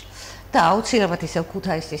ქუთაისში. და აუცილებლად ისევ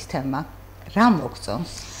ქუთაისის თემა რა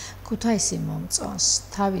მოგწონს? ქუთაისი მომწონს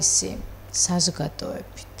თავისი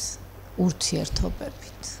საზოგადოებით,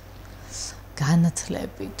 ურთიერთობებით,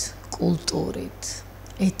 განათლებით, კულტურით,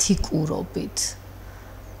 ეთიკურობით.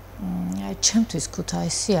 ჩემთვის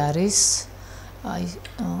ქუთაისი არის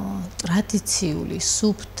ტრადიციული,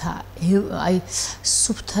 სუფთა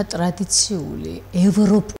ტრადიციული,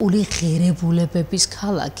 ევროპული ღირებულებების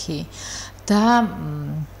ქალაქი და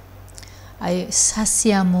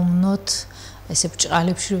სასიამოვნოდ ესე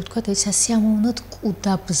ბჭყალებში ვთქვათ, სასიამოვნოდ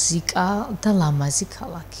კუდაბზიკა და ლამაზი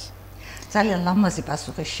ქალაქი. ძალიან ლამაზი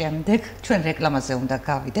პასუხის შემდეგ ჩვენ რეკლამაზე უნდა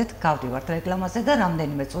გავიდეთ, გავდივართ რეკლამაზე და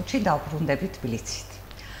რამდენიმე წუთში დავბრუნდებით თბილისით.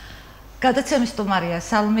 გადაცემის სტუმარია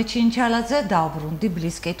სალომე ჩინჩალაძე, დავბრუნდი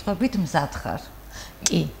ბლის კითხვებით, მზად ხარ?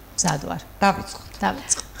 კი, მზად ვარ. დავიწყოთ.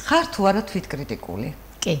 ხარ თუ არა თვითკრიტიკული?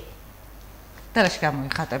 კი. და რაში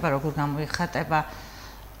გამოიხატება, როგორ გამოიხატება?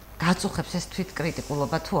 გაწუხებს ეს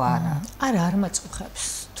თვითკრიტიკულობა თუ არა? არა, არ მაწუხებს.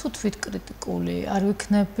 თუ თვითკრიტიკული არ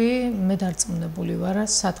ვიქნები, მე დარწმუნებული ვარ,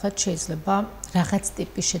 სადღაც შეიძლება რაღაც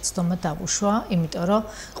ტიპის შეცდომა დავუშვა, იმიტომ რომ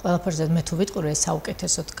ყველაფერზე მე თუ ვიტყვი ეს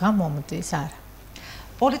საუკეთესოდ გამომდის, არა.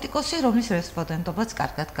 პოლიტიკოსი, რომლის რესპონდენტობაც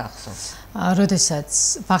კარგად გახსოვს. როდესაც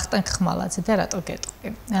ვახტანგ ხმალაძე და რატო გეტყვი.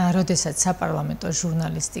 როდესაც საპარლამენტო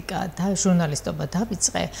ჟურნალისტიკა და ჟურნალისტობა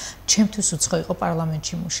დავიწყე, ჩემთვის უცხო იყო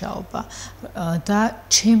პარლამენტში მუშაობა და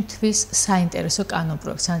ჩემთვის საინტერესო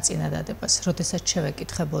კანონპროექტს ან წინადადებას, როდესაც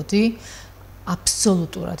შევეკითხებოდი,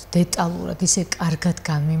 აბსოლუტურად დეტალურად ისე კარგად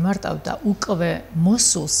განმიმარტავდა, უკვე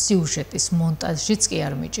მოსულ სიუჟეტის მონტაჟიც კი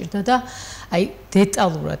არ მიჭირდა და აი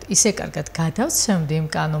დეტალურად ისე კარგად გადავცემდი იმ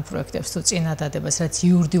კანონპროექტებს თუ წინადადებას, რაც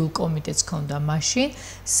იურიდიულ კომიტეტს ჰქონდა მაშინ,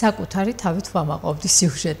 საკუთარი თავით ვამაყობდი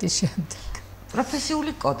სიუჟეტის შემდეგ.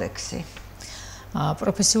 პროფესიული კოდექსი.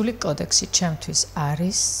 პროფესიული კოდექსი ჩემთვის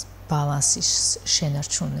არის ბალანსის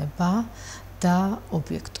შენარჩუნება და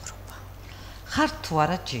ობიექტურობა. ხართ თუ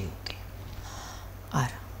არა ჯიუტი?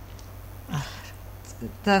 არა.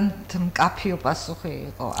 და მკაფიო პასუხი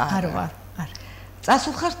იყო არა. არა.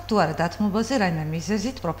 წასულხართ თუ არა დათმობაზე რაიმე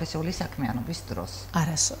მიზეზით პროფესიული საქმიანობის დროს?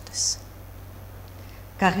 არასოდეს.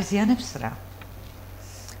 გაღიზიანებს რა?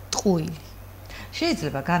 ტყუილი.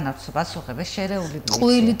 შეიძლება განავრცო პასუხების შერეული ბლიცი.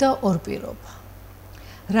 ტყუილი და ორპირობა.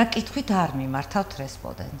 რა კითხვით არ მიმართავთ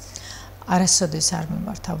რესპონდენტს? არასოდეს არ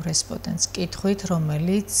მიმართავ რესპონდენტს კითხვით,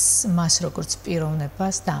 რომელიც მას როგორც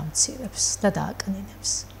პიროვნებას დაამცირებს და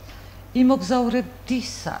დააკნინებს. იმოგზაურებდი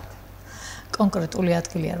სად? კონკრეტული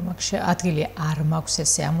ადგილი არ მაქვს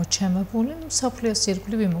ესე ამოჩემებული, მსოფლიოს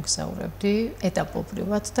ირგვლივ იმოგზაურებდი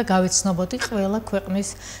ეტაპობრივად და გავიცნობოდი ყველა ქვეყნის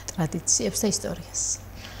ტრადიციებს და ისტორიას.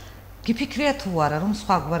 გიფიქრია თუ არა, რომ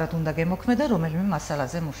სხვაგვარად უნდა გემოქმედა რომელიმე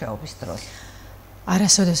მასალაზე მუშაობის დროს?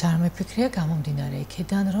 არასოდეს არ მეფიქრია, გამომდინარე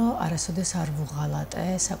იქიდან, რომ არასოდეს არ ვუღალატე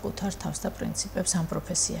საკუთარ თავს და პრინციპებს ამ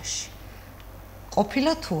პროფესიაში.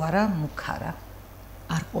 ყოფილა თუ არა მუქარა?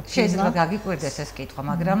 არ ყოფილა. შეიძლება გაგიკვირდეს ეს კითხვა,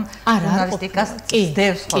 მაგრამ ჟურნალისტიკას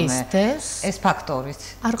ძდევს ხოლმე ეს ფაქტორიც.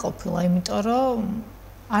 არ ყოფილა, იმიტომ რომ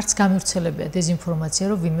არც გამივრცელებია დეზინფორმაცია,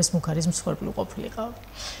 რომ ვინმეს მუქარის მსხვერპლი ყოფილიყავ.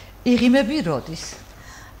 იღიმები როდის?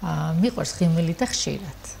 მიყვარს ღიმილი და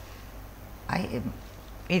ხშირად. აი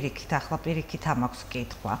პირიქით ამაქვს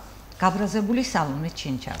კითხვა. გაბრაზებული სალომე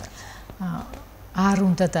ჩინჩალაძე. არ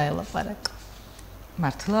უნდა დაელაპარაკო.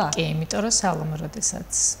 მართლა? კი, იმიტომ რომ სალომე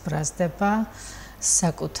როდესაც ბრაზდება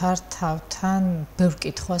საკუთარ თავთან ბევრ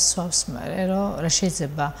კითხვას სვავს მერე, რომ რა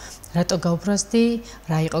შეიძლება, რატო გავბრაზდი,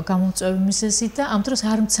 რა იყო გამომწვევი მიზეზი და ამ დროს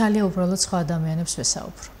არ მცალია უბრალოდ სხვა ადამიანებს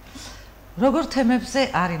ვესაუბრო. როგორ თემებზე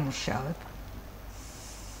არ იმუშავებ?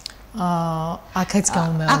 აქაც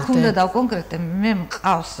გამომეორდა. აქ უნდა დავკონკრეტე, მე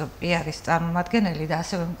მყავს პიარის წარმომადგენელი და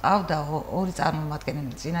ასევე მყავდა ორი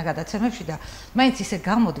წარმომადგენელი წინა გადაცემებში და მაინც ისე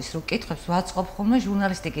გამოდის, რომ კითხვებს ვაწყობ ხოლმე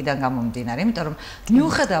ჟურნალისტიკიდან გამომდინარე, იმიტომ რომ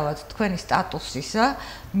მიუხედავად თქვენი სტატუსისა,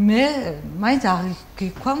 მე მაინც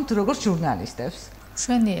აღიქვამთ როგორც ჟურნალისტებს.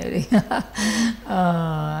 მშვენიერი.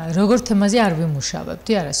 როგორ თემაზე არ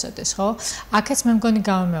ვიმუშავებდი არასოდეს, ხო? აქაც მე მგონი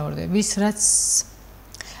გამომეორდა, ვის რაც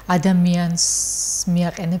ადამიანს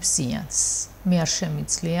მიაყენებს ზიანს. მე არ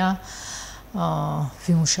შემიძლია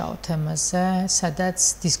ვიმუშაო თემაზე, სადაც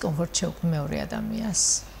დისკომფორტ შეუქმნი მეორე ადამიანს.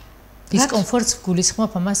 დისკომფორტს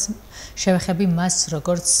გულისხმობ ამას შევეხები მას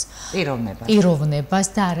როგორც პიროვნებას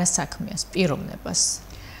და არა საქმეას, პიროვნებას.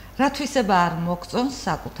 რა თვისება არ მოგწონს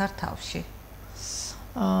საკუთარ თავში?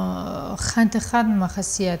 ხანდახან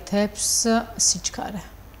მახასიათებს სიჩქარე.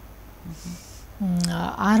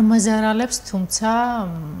 არ მაზარალებს, თუმცა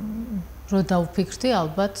რო დავფიქრდი,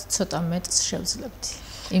 ალბათ ცოტა მეტს შევძლებდი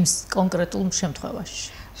იმ კონკრეტულ შემთხვევაში.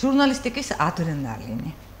 ჟურნალისტიკის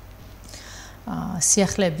ადრენალინი.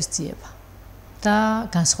 სიახლეების ძიება და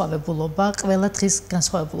განსხვავებულობა, ყველა დღის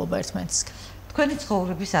განსხვავებულობა ერთმანეთისგან. თქვენი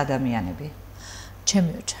ცხოვრების ადამიანები.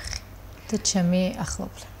 ჩემი ოჯახი და ჩემი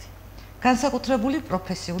ახლობლები. განსაკუთრებული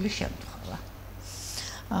პროფესიული შემთხვევა.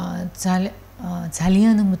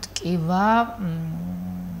 ძალიან მტკივა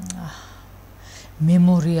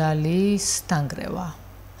მემორიალის დანგრევა.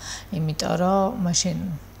 იმიტომ რომ მაშინ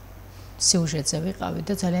სიუჟეტზე ვიყავი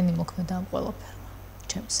და ძალიან იმოქმედა ამ ყველაფერმა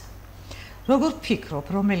ჩემზე. როგორ ფიქრობ,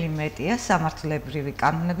 რომელი მეტია სამართლებრივი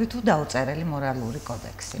კანონები თუ დაუწერელი მორალური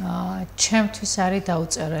კოდექსი? ჩემთვის არის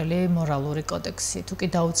დაუწერელი მორალური კოდექსი. თუ კი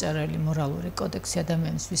დაუწერელი მორალური კოდექსი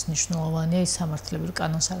ადამიანისთვის მნიშვნელოვანია, ის სამართლებრივ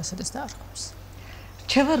კანონს არასოდეს დაარღვევს.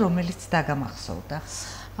 რჩევა რომელიც დაგამახსოვდა.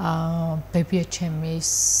 ბებია ჩემის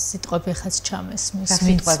სიტყვები ხაც ჩამესმის,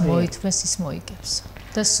 ვინც მოითმეს ის მოიგებს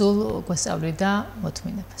და სულ გვასწავლიდა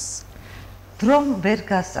მოთმინებას. დრომ ვერ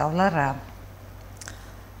გასწავლა რა?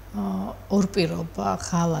 ორპირობა,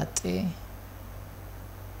 ღალატი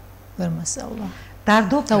ვერ მასწავლა.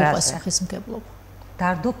 დარდო ფრაზე. და უპასუხისმგებლობა.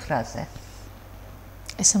 დარდო ფრაზე.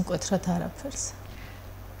 ესე მკვეთრად არაფერს.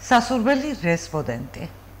 სასურველი რესპონდენტი.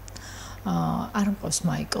 არ მყავს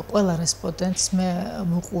მაიკო, ყველა რესპონდენტს მე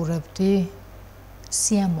ვუყურებდი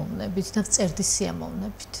სიამოვნებით და წერდი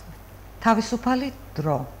სიამოვნებით. თავისუფალი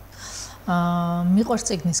დრო. მიყვარს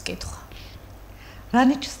წიგნის კითხვა. რა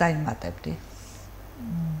ნიჭს დაიმატებდი?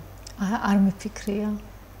 არ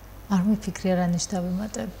მიფიქრია რა ნიშს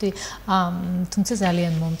დავიმატებდი. თუმცა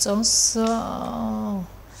ძალიან მომწონს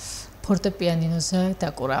ფორტეპიანინოზე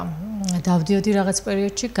დაკვრა. დავდიოდი რაღაც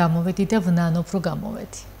პერიოდში, გამოვედი და ვნანობ, რომ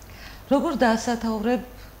გამოვედი. როგორ დაასათაურებ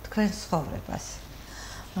თქვენს ცხოვრებას?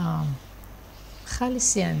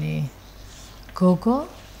 ხალისიანი გოგო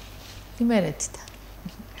იმერეთიდან.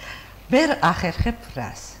 ვერ ახერხებ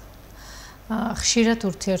რას? ხშირად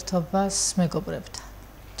ურთიერთობას მეგობრებთან.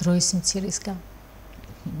 დროის მცირისგან.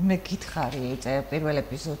 მე გითხარი პირველ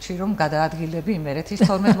ეპიზოდში რომ გადაადგილები იმერეთის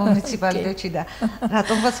 12 მუნიციპალიტეტში და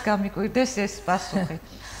რატომღაც გამიკვირდეს ეს პასუხი.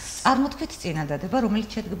 წარმოთქვით წინადადება, რომელიც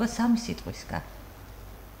შედგება 3 სიტყვისგან.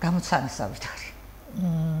 გამოცანისავით არის.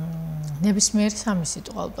 ნებისმიერი 3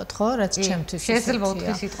 სიტყვა ალბათ, ხო? რაც ჩემთვის შეიძლება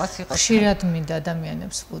 4 სიტყვაც იყოს. ხშირად მინდა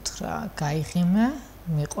ადამიანებს ვუთხრა, გაიღიმე,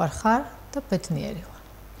 მიყვარხარ და ბედნიერი ვარ.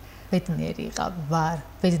 ბედნიერი ვარ,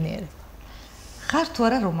 ბედნიერი. ხარ თუ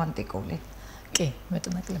არა რომანტიკული? კი,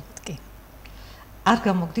 მეტნაკლებად კი. არ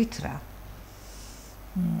გამოგდით რა?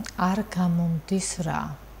 არ გამომდის რა.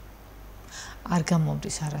 არ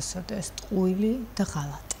გამომდის არასოდეს ტყუილი და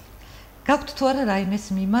ღალატი. გაქვთ თუ არა რაიმეს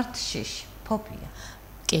მიმართ შიში, ფობია?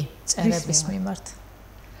 კი, წერების მიმართ.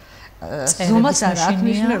 ზომას არა აქვს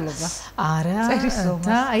მნიშვნელობა. არა,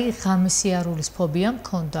 და აი ღამისიარულის ფობია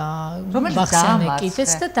მქონდა. ბახსენე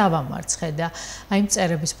კიდეც და დავამარცხე და აი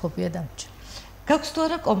წერების ფობია დამჭა. გაქვს თუ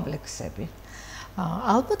არა კომპლექსები?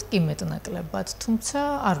 ალბათ კი მეტნაკლებად, თუმცა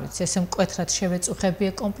არ ვიცი, ესე მკვეთრად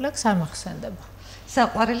შევეწუხებია კომპლექსს არ მახსენდება.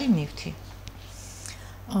 საყვარელი ნივთი?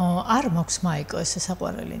 არ მაქვს მაიკო ესე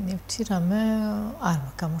საყვარელი ნივთი, რამე არ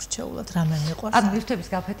გამორჩეულად, რამე მიყვარს. ამ ნივთების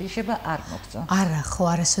გაფეტიშება არ მოგწონს? არა, ხო,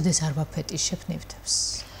 არასოდეს არ ვაფეტიშებ ნივთებს.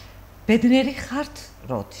 ბედნიერი ხართ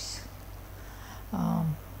როდის?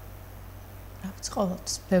 რა ვიცი,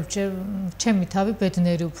 ყოველთვის ბევრჯერ ჩემი თავი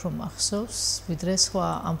ბედნიერი უფრო მახსოვს, ვიდრე სხვა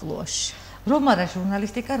ამპლუაში. რომ არა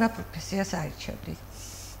ჟურნალისტიკა, რა პროფესიას აირჩევდი?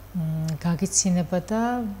 გაგიცინება და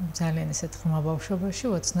ძალიან ესეთ ღრმა ბავშვობაში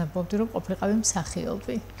ვოცნებობდი, რომ ყოფილიყავი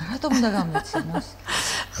მსახიობი. რატომ უნდა გამიცინოს?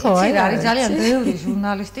 ხო, არის ძალიან ბევრი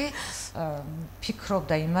ჟურნალისტი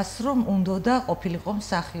ფიქრობდა იმას, რომ უნდა ყოფილიყო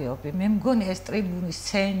მსახიობი. მე მგონი ეს ტრიბუნის,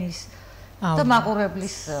 სცენის და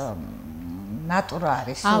მაყურებლის ნატურა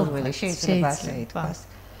არის, სურვილი შეიძლება ასე ითქვას.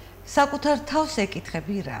 საკუთარ თავს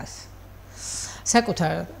ეკითხები რას?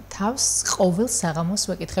 საკუთარ თავს ყოველ საღამოს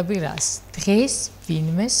ვეკითხები რას? დღეს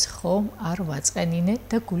ვინმეს ხომ არ ვაწყენინე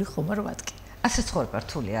და გული ხომ არ ვატკი. ასე ცხოვრება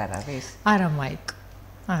რთული არ არის? არა, მაიკ.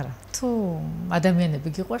 არა. თუ ადამიანები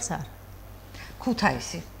გიყვარს არა.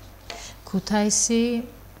 ქუთაისი. ქუთაისი,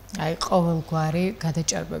 აი ყოველგვარი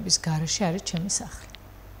გადაჭარბების გარეშე არის ჩემი სახლი.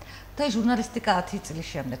 და ჟურნალისტიკა 10 წლის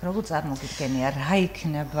შემდეგ როგორ წარმოგიდგენია, რა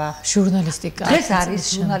იქნება? ჟურნალისტიკა. ეს არის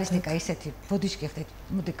ჟურნალისტიკა ისეთი, ბოდიშკი ხდით,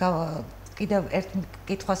 მოდი კიდევ ერთ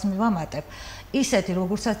კითხვას მივამატებ. ისეთი,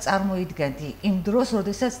 როგორცაც წარმოიდგენდი იმ დროს,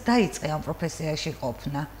 როდესაც დაიწყე ამ პროფესიაში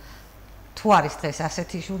ყოფნა. თუ არის დღეს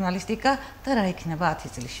ასეთი ჟურნალისტიკა და რა იქნება 10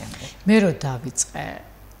 წლის შემდეგ? მე რო დავიწყე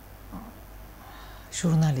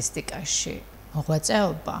ჟურნალისტიკაში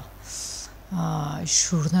მოღვაწეობა,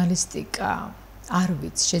 ჟურნალისტიკა არ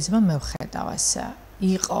ვიცი, შეიძლება მევხედავ ასე.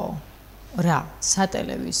 იყო რა,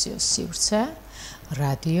 სატელევიზიო სივრცე,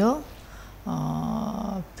 რადიო,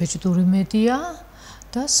 ბეჭდური მედია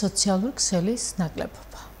და სოციალური ქსელის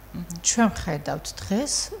ნაკლებობა. ჩვენ ხედავთ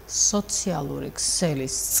დღეს სოციალური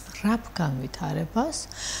ქსელის სწრაფ განვითარებას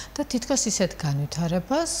და თითქოს ისეთ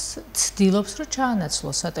განვითარებას ცდილობს, რომ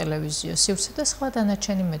ჩაანაცვლოს სატელევიზიო სივრცე და სხვა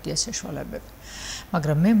დანარჩენი მედია საშუალებები.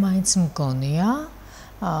 მაგრამ მე მაინც მგონია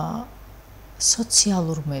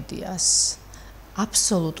სოციალურ მედიას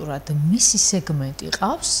აბსოლუტურად მისი სეგმენტი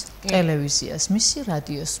ყავს, ტელევიზიას მისი,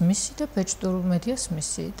 რადიოს მისი და ბეჭდურ მედიას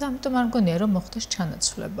მისი და ამიტომ არ მგონია რომ მოხდეს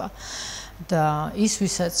ჩანაცვლება. და ის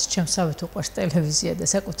ვისაც ჩემსავით უყვარს ტელევიზია და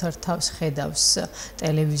საკუთარ თავს ხედავს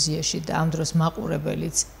ტელევიზიაში და ამ დროს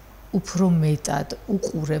მაყურებელიც უფრო მეტად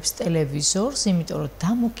უყურებს ტელევიზორს, იმიტომ რომ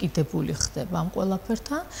დამოკიდებული ხდება ამ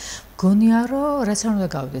ყველაფერთან, მგონია რომ რაც არ უნდა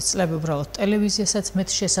გავიდეს წლები უბრალოდ ტელევიზიასაც მეტ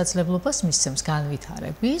შესაძლებლობას მისცემს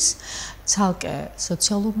განვითარების, ცალკე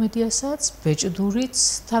სოციალურ მედიასაც, ბეჭდურიც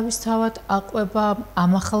თავისთავად აყვება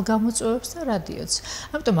ამ ახალ გამოწვევებს და რადიოც.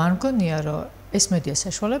 ამიტომ არ მგონია რომ ეს მედია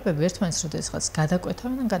საშუალებები ერთმანეთს როდესაც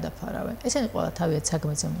გადაკვეთავენ და გადაფარავენ. ესენი ყველა თავიანთ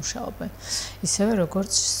საგმეზე მუშაობენ. ისევე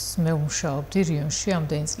როგორც მე ვმუშაობდი რიონში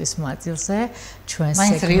ამდენი წლის მანძილზე, ჩვენ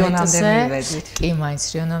სეგმენტზე. კი, მაინც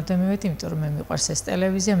რიონამდე მივედი, იმიტომ რომ მე მიყვარს ეს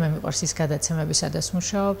ტელევიზია, მე მიყვარს ის გადაცემები, სადაც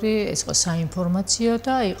მუშაობდი, ეს იყო საინფორმაციო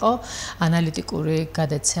და იყო ანალიტიკური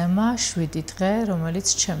გადაცემა 7 დღე, რომელიც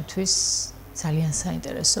ჩემთვის ძალიან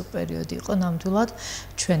საინტერესო პერიოდი იყო ნამდვილად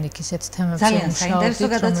ჩვენ იქ ისეთ თემებზე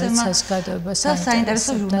მუშაობდით რომელიც საზოგადოებას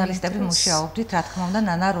საინტერესო ჟურნალისტები მუშაობდით რა თქმა უნდა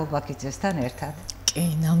ნანა რობაქიძესთან ერთად კი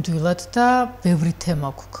ნამდვილად და ბევრი თემა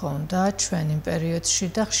გვქონდა ჩვენ იმ პერიოდში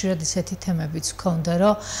და ხშირად ისეთი თემებიც გვქონდა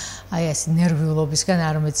რომ აი ეს ნერვიულობისგან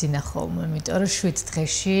არ მეძინა ხოლმე იმიტომ რომ 7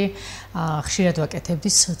 დღეში ხშირად ვაკეთებდი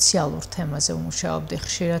სოციალურ თემაზე ვმუშაობდი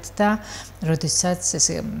ხშირად და როდესაც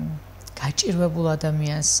ესე გაჭირვებულ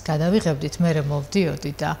ადამიანს გადავიღებდით, მე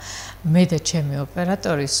მოვდიოდი და მე და ჩემი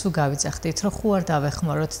ოპერატორი სულ გავიძახდით, რომ ხუ არ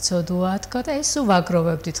დავეხმაროთ ცოდუა თქო და ეს სულ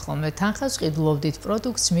ვაგროვებდით ხოლმე თანხას, ყიდულობდით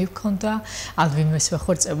პროდუქტს, მივქონდა, ალბომეს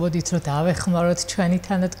ვეხორწებოდით, რომ დავეხმაროთ, ჩვენი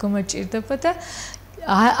თანადგომა ჭირდება და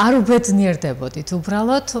არ უბედნიერდებოდით,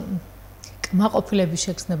 უბრალოდ მაყოფილების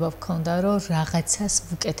შეგრძნება ვქონდა, რომ რაღაცას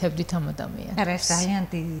ვუკეთებდით ამ ადამიანს. ეს ძალიან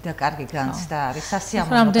დიდი და კარგი განცდა არის,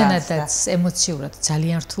 სასიამოვნო განცდა. რამდენადაც ემოციურად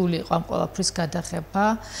ძალიან რთული იყო ამ ყველაფრის გადაღება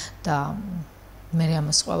და მე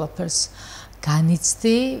ამას ყველაფერს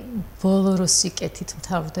განიცდი, ბოლო რო სიკეთით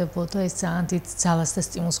მთავრდებოდა, ეს ძალიან დიდ ძალას და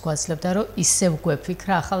სტიმულს გვაძლევდა, რომ ისევ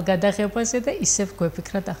გვეფიქრა ახალ გადაღებაზე და ისევ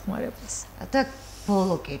გვეფიქრა დახმარებაზე. და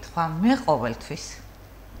ბოლო კითხვა, მე ყოველთვის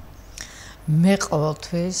მე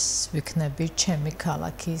ყოველთვის ვიქნები ჩემი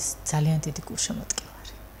ქალაქის ძალიან დიდი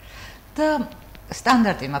გულშემატკივარი. და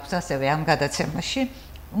სტანდარტი მაქვს ასევე ამ გადაცემაში.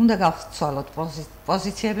 უნდა გავცვალოთ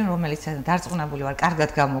პოზიციები, რომელიც დარწმუნებული ვარ, კარგად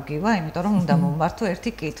გამოგივა, იმიტომ რომ უნდა მომმართო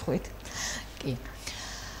ერთი კითხვით. კი.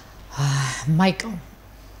 მაიკლ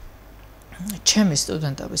ჩემი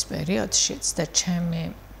სტუდენტობის პერიოდშიც და ჩემი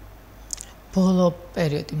ბოლო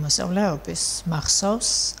პერიოდი მოსწავლეობის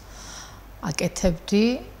მახსოვს აკეთებდი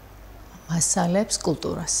მასალებს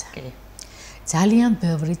კულტურაზე. ძალიან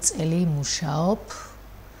ბევრი წელი მუშაობ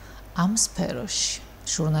ამ სფეროში,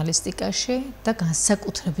 ჟურნალისტიკაში და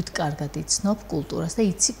განსაკუთრებით კარგად იცნობ კულტურას და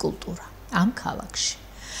იცი კულტურა ამ ქალაქში.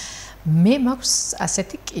 მე მაქვს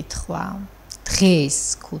ასეთი კითხვა, დღეს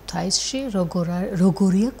ქუთაისში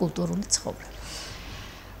როგორია კულტურული ცხოვრება?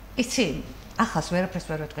 იცი, ახას ვერაფერს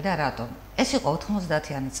ვერ ვეტყვი და რატომ? ეს იყო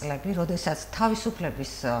 90-იანი წლები, როდესაც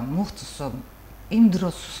თავისუფლების მუხტს იმ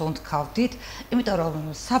დროს ვსუნთქავდით, იმიტომ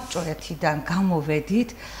რომ საბჭოეთიდან გამოვედით,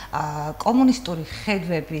 კომუნისტური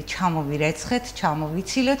ხედვები ჩამოვირეცხეთ,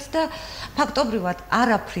 ჩამოვიცილეთ და ფაქტობრივად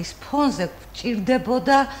არაფრის ფონზე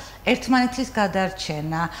გვჭირდებოდა ერთმანეთის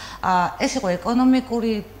გადარჩენა. ეს იყო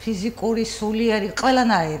ეკონომიკური, ფიზიკური, სულიერი,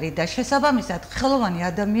 ყველანაირი და შესაბამისად ხელოვანი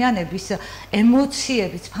ადამიანების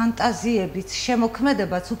ემოციებიც, ფანტაზიებიც,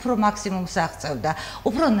 შემოქმედებაც უფრო მაქსიმუმს აღწევდა.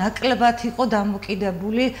 უფრო ნაკლებად იყო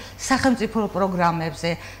დამოკიდებული სახელმწიფო პროგრამებზე,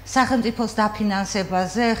 სახელმწიფოს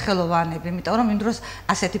დაფინანსებაზე ხელოვანები, იმიტომ რომ იმ დროს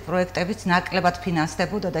ასეთი პროექტებიც ნაკლებად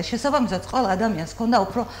ფინანსდებოდა და შესაბამისად ყველა ადამიანს ჰქონდა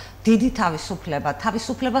უფრო დიდი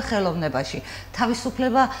თავისუფლება ხელოვნებაში,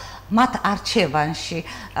 თავისუფლება მათ არჩევანში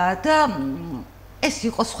და ეს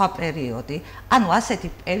იყო სხვა პერიოდი. ანუ ასეთი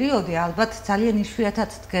პერიოდი ალბათ ძალიან იშვიათად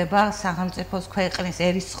დგება სახელმწიფოს ქვეყნის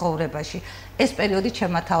ერის ცხოვრებაში. ეს პერიოდი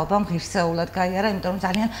ჩემმა თაობამ ღირსეულად გაიარა, იმიტომ რომ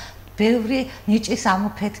ძალიან ბევრი ნიჭის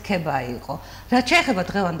ამოფეთქება იყო. რაც შეეხება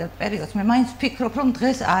დღევანდელ პერიოდს, მე მაინც ვფიქრობ, რომ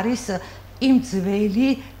დღეს არის იმ ძველი,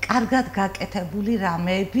 კარგად გაკეთებული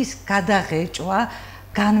რამეების გადაღეჭვა,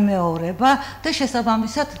 განმეორება და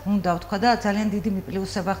შესაბამისად უნდა ვთქვა და ძალიან დიდი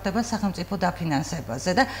მიპლუსება ხდება სახელმწიფო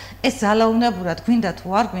დაფინანსებაზე და ეს ძალაუნებურად გვინდა თუ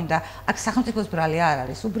არ გვინდა, აქ სახელმწიფოს ბრალი არ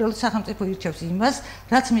არის. უბრალოდ სახელმწიფო ირჩევს იმას,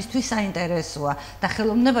 რაც მისთვის საინტერესოა და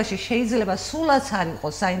ხელოვნებაში შეიძლება სულაც არ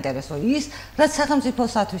იყოს საინტერესო ის, რაც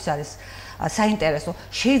სახელმწიფოსათვის არის საინტერესო.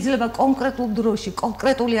 შეიძლება კონკრეტულ დროში,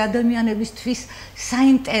 კონკრეტული ადამიანებისთვის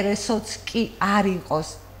საინტერესოც კი არ იყოს.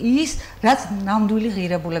 ის რაც ნამდვილი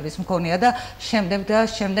ღირებულების მქონია და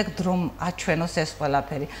შემდეგ დრომ აჩვენოს ეს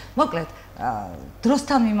ყველაფერი. მოკლედ,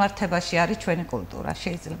 დროსთან მიმართებაში არის ჩვენი კულტურა,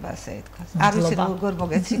 შეიძლება ასე ითქვას. არ ვიცი როგორ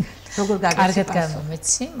მოგეცი, როგორ გაგეცი. კარგად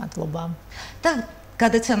გამომეცი, მადლობა. და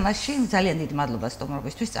გადაცემაში ძალიან დიდი მადლობა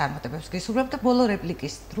სტუმრობისთვის, წარმატებებს გისურვებ და ბოლო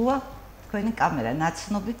რეპლიკის დროა თქვენი კამერა,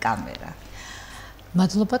 ნაცნობი კამერა.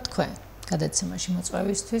 მადლობა თქვენ. გადაცემაში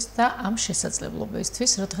მოწვევისთვის და ამ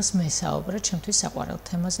შესაძლებლობისთვის, რომ დღეს მე საუბრობ ჩემთვის საყვარელ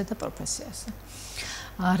თემაზე და პროფესიაზე.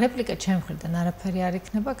 რეპლიკა ჩემ მხრიდან არაფერი არ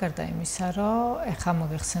იქნება, გარდა იმისა, რომ ეხა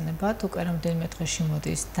მოგეხსენებათ, უკვე რამდენიმე დღეში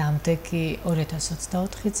მოდის დამდეგი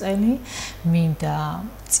 2024 წელი, მინდა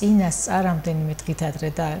წინასწარ რამდენიმე დღით ადრე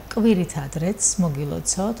და კვირით ადრეც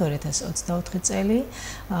მოგილოცოთ 2024 წელი,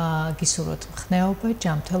 გისურვოთ მხნეობა,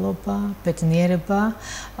 ჯანმრთელობა, ბედნიერება,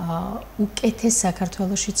 უკეთეს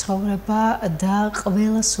საქართველოში ცხოვრება და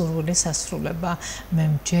ყველა სურვილის ასრულება. მე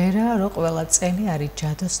მჯერა, რომ ყველა წელი არის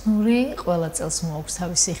ჯადოსნური, ყველა წელს მოაქვს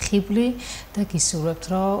თავისი ხიბლი და გისურვებთ,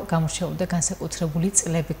 რომ გამორჩეულ და განსაკუთრებული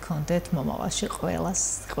წლები გქონდეთ მომავალში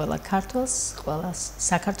ყველა ქართველს, ყველა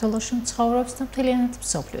საქართველოში მცხოვრებს და მთლიანად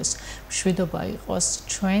მსოფლიოს. მშვიდობა იყოს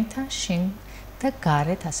ჩვენთან შინ და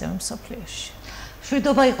გარეთ ასევე მსოფლიოში.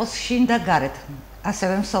 მშვიდობა იყოს შინ და გარეთ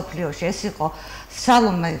ასევე მსოფლიოში. ეს იყო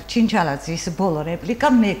სალომე ჩინჩალაძის ბოლო რეპლიკა.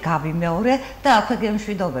 მე გავიმეორე და აქვე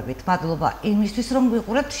გემშვიდობებით. მადლობა იმისთვის, რომ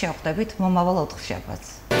ვიყურებთ, შევხვდებით მომავალ 4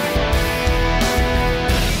 შაბათს.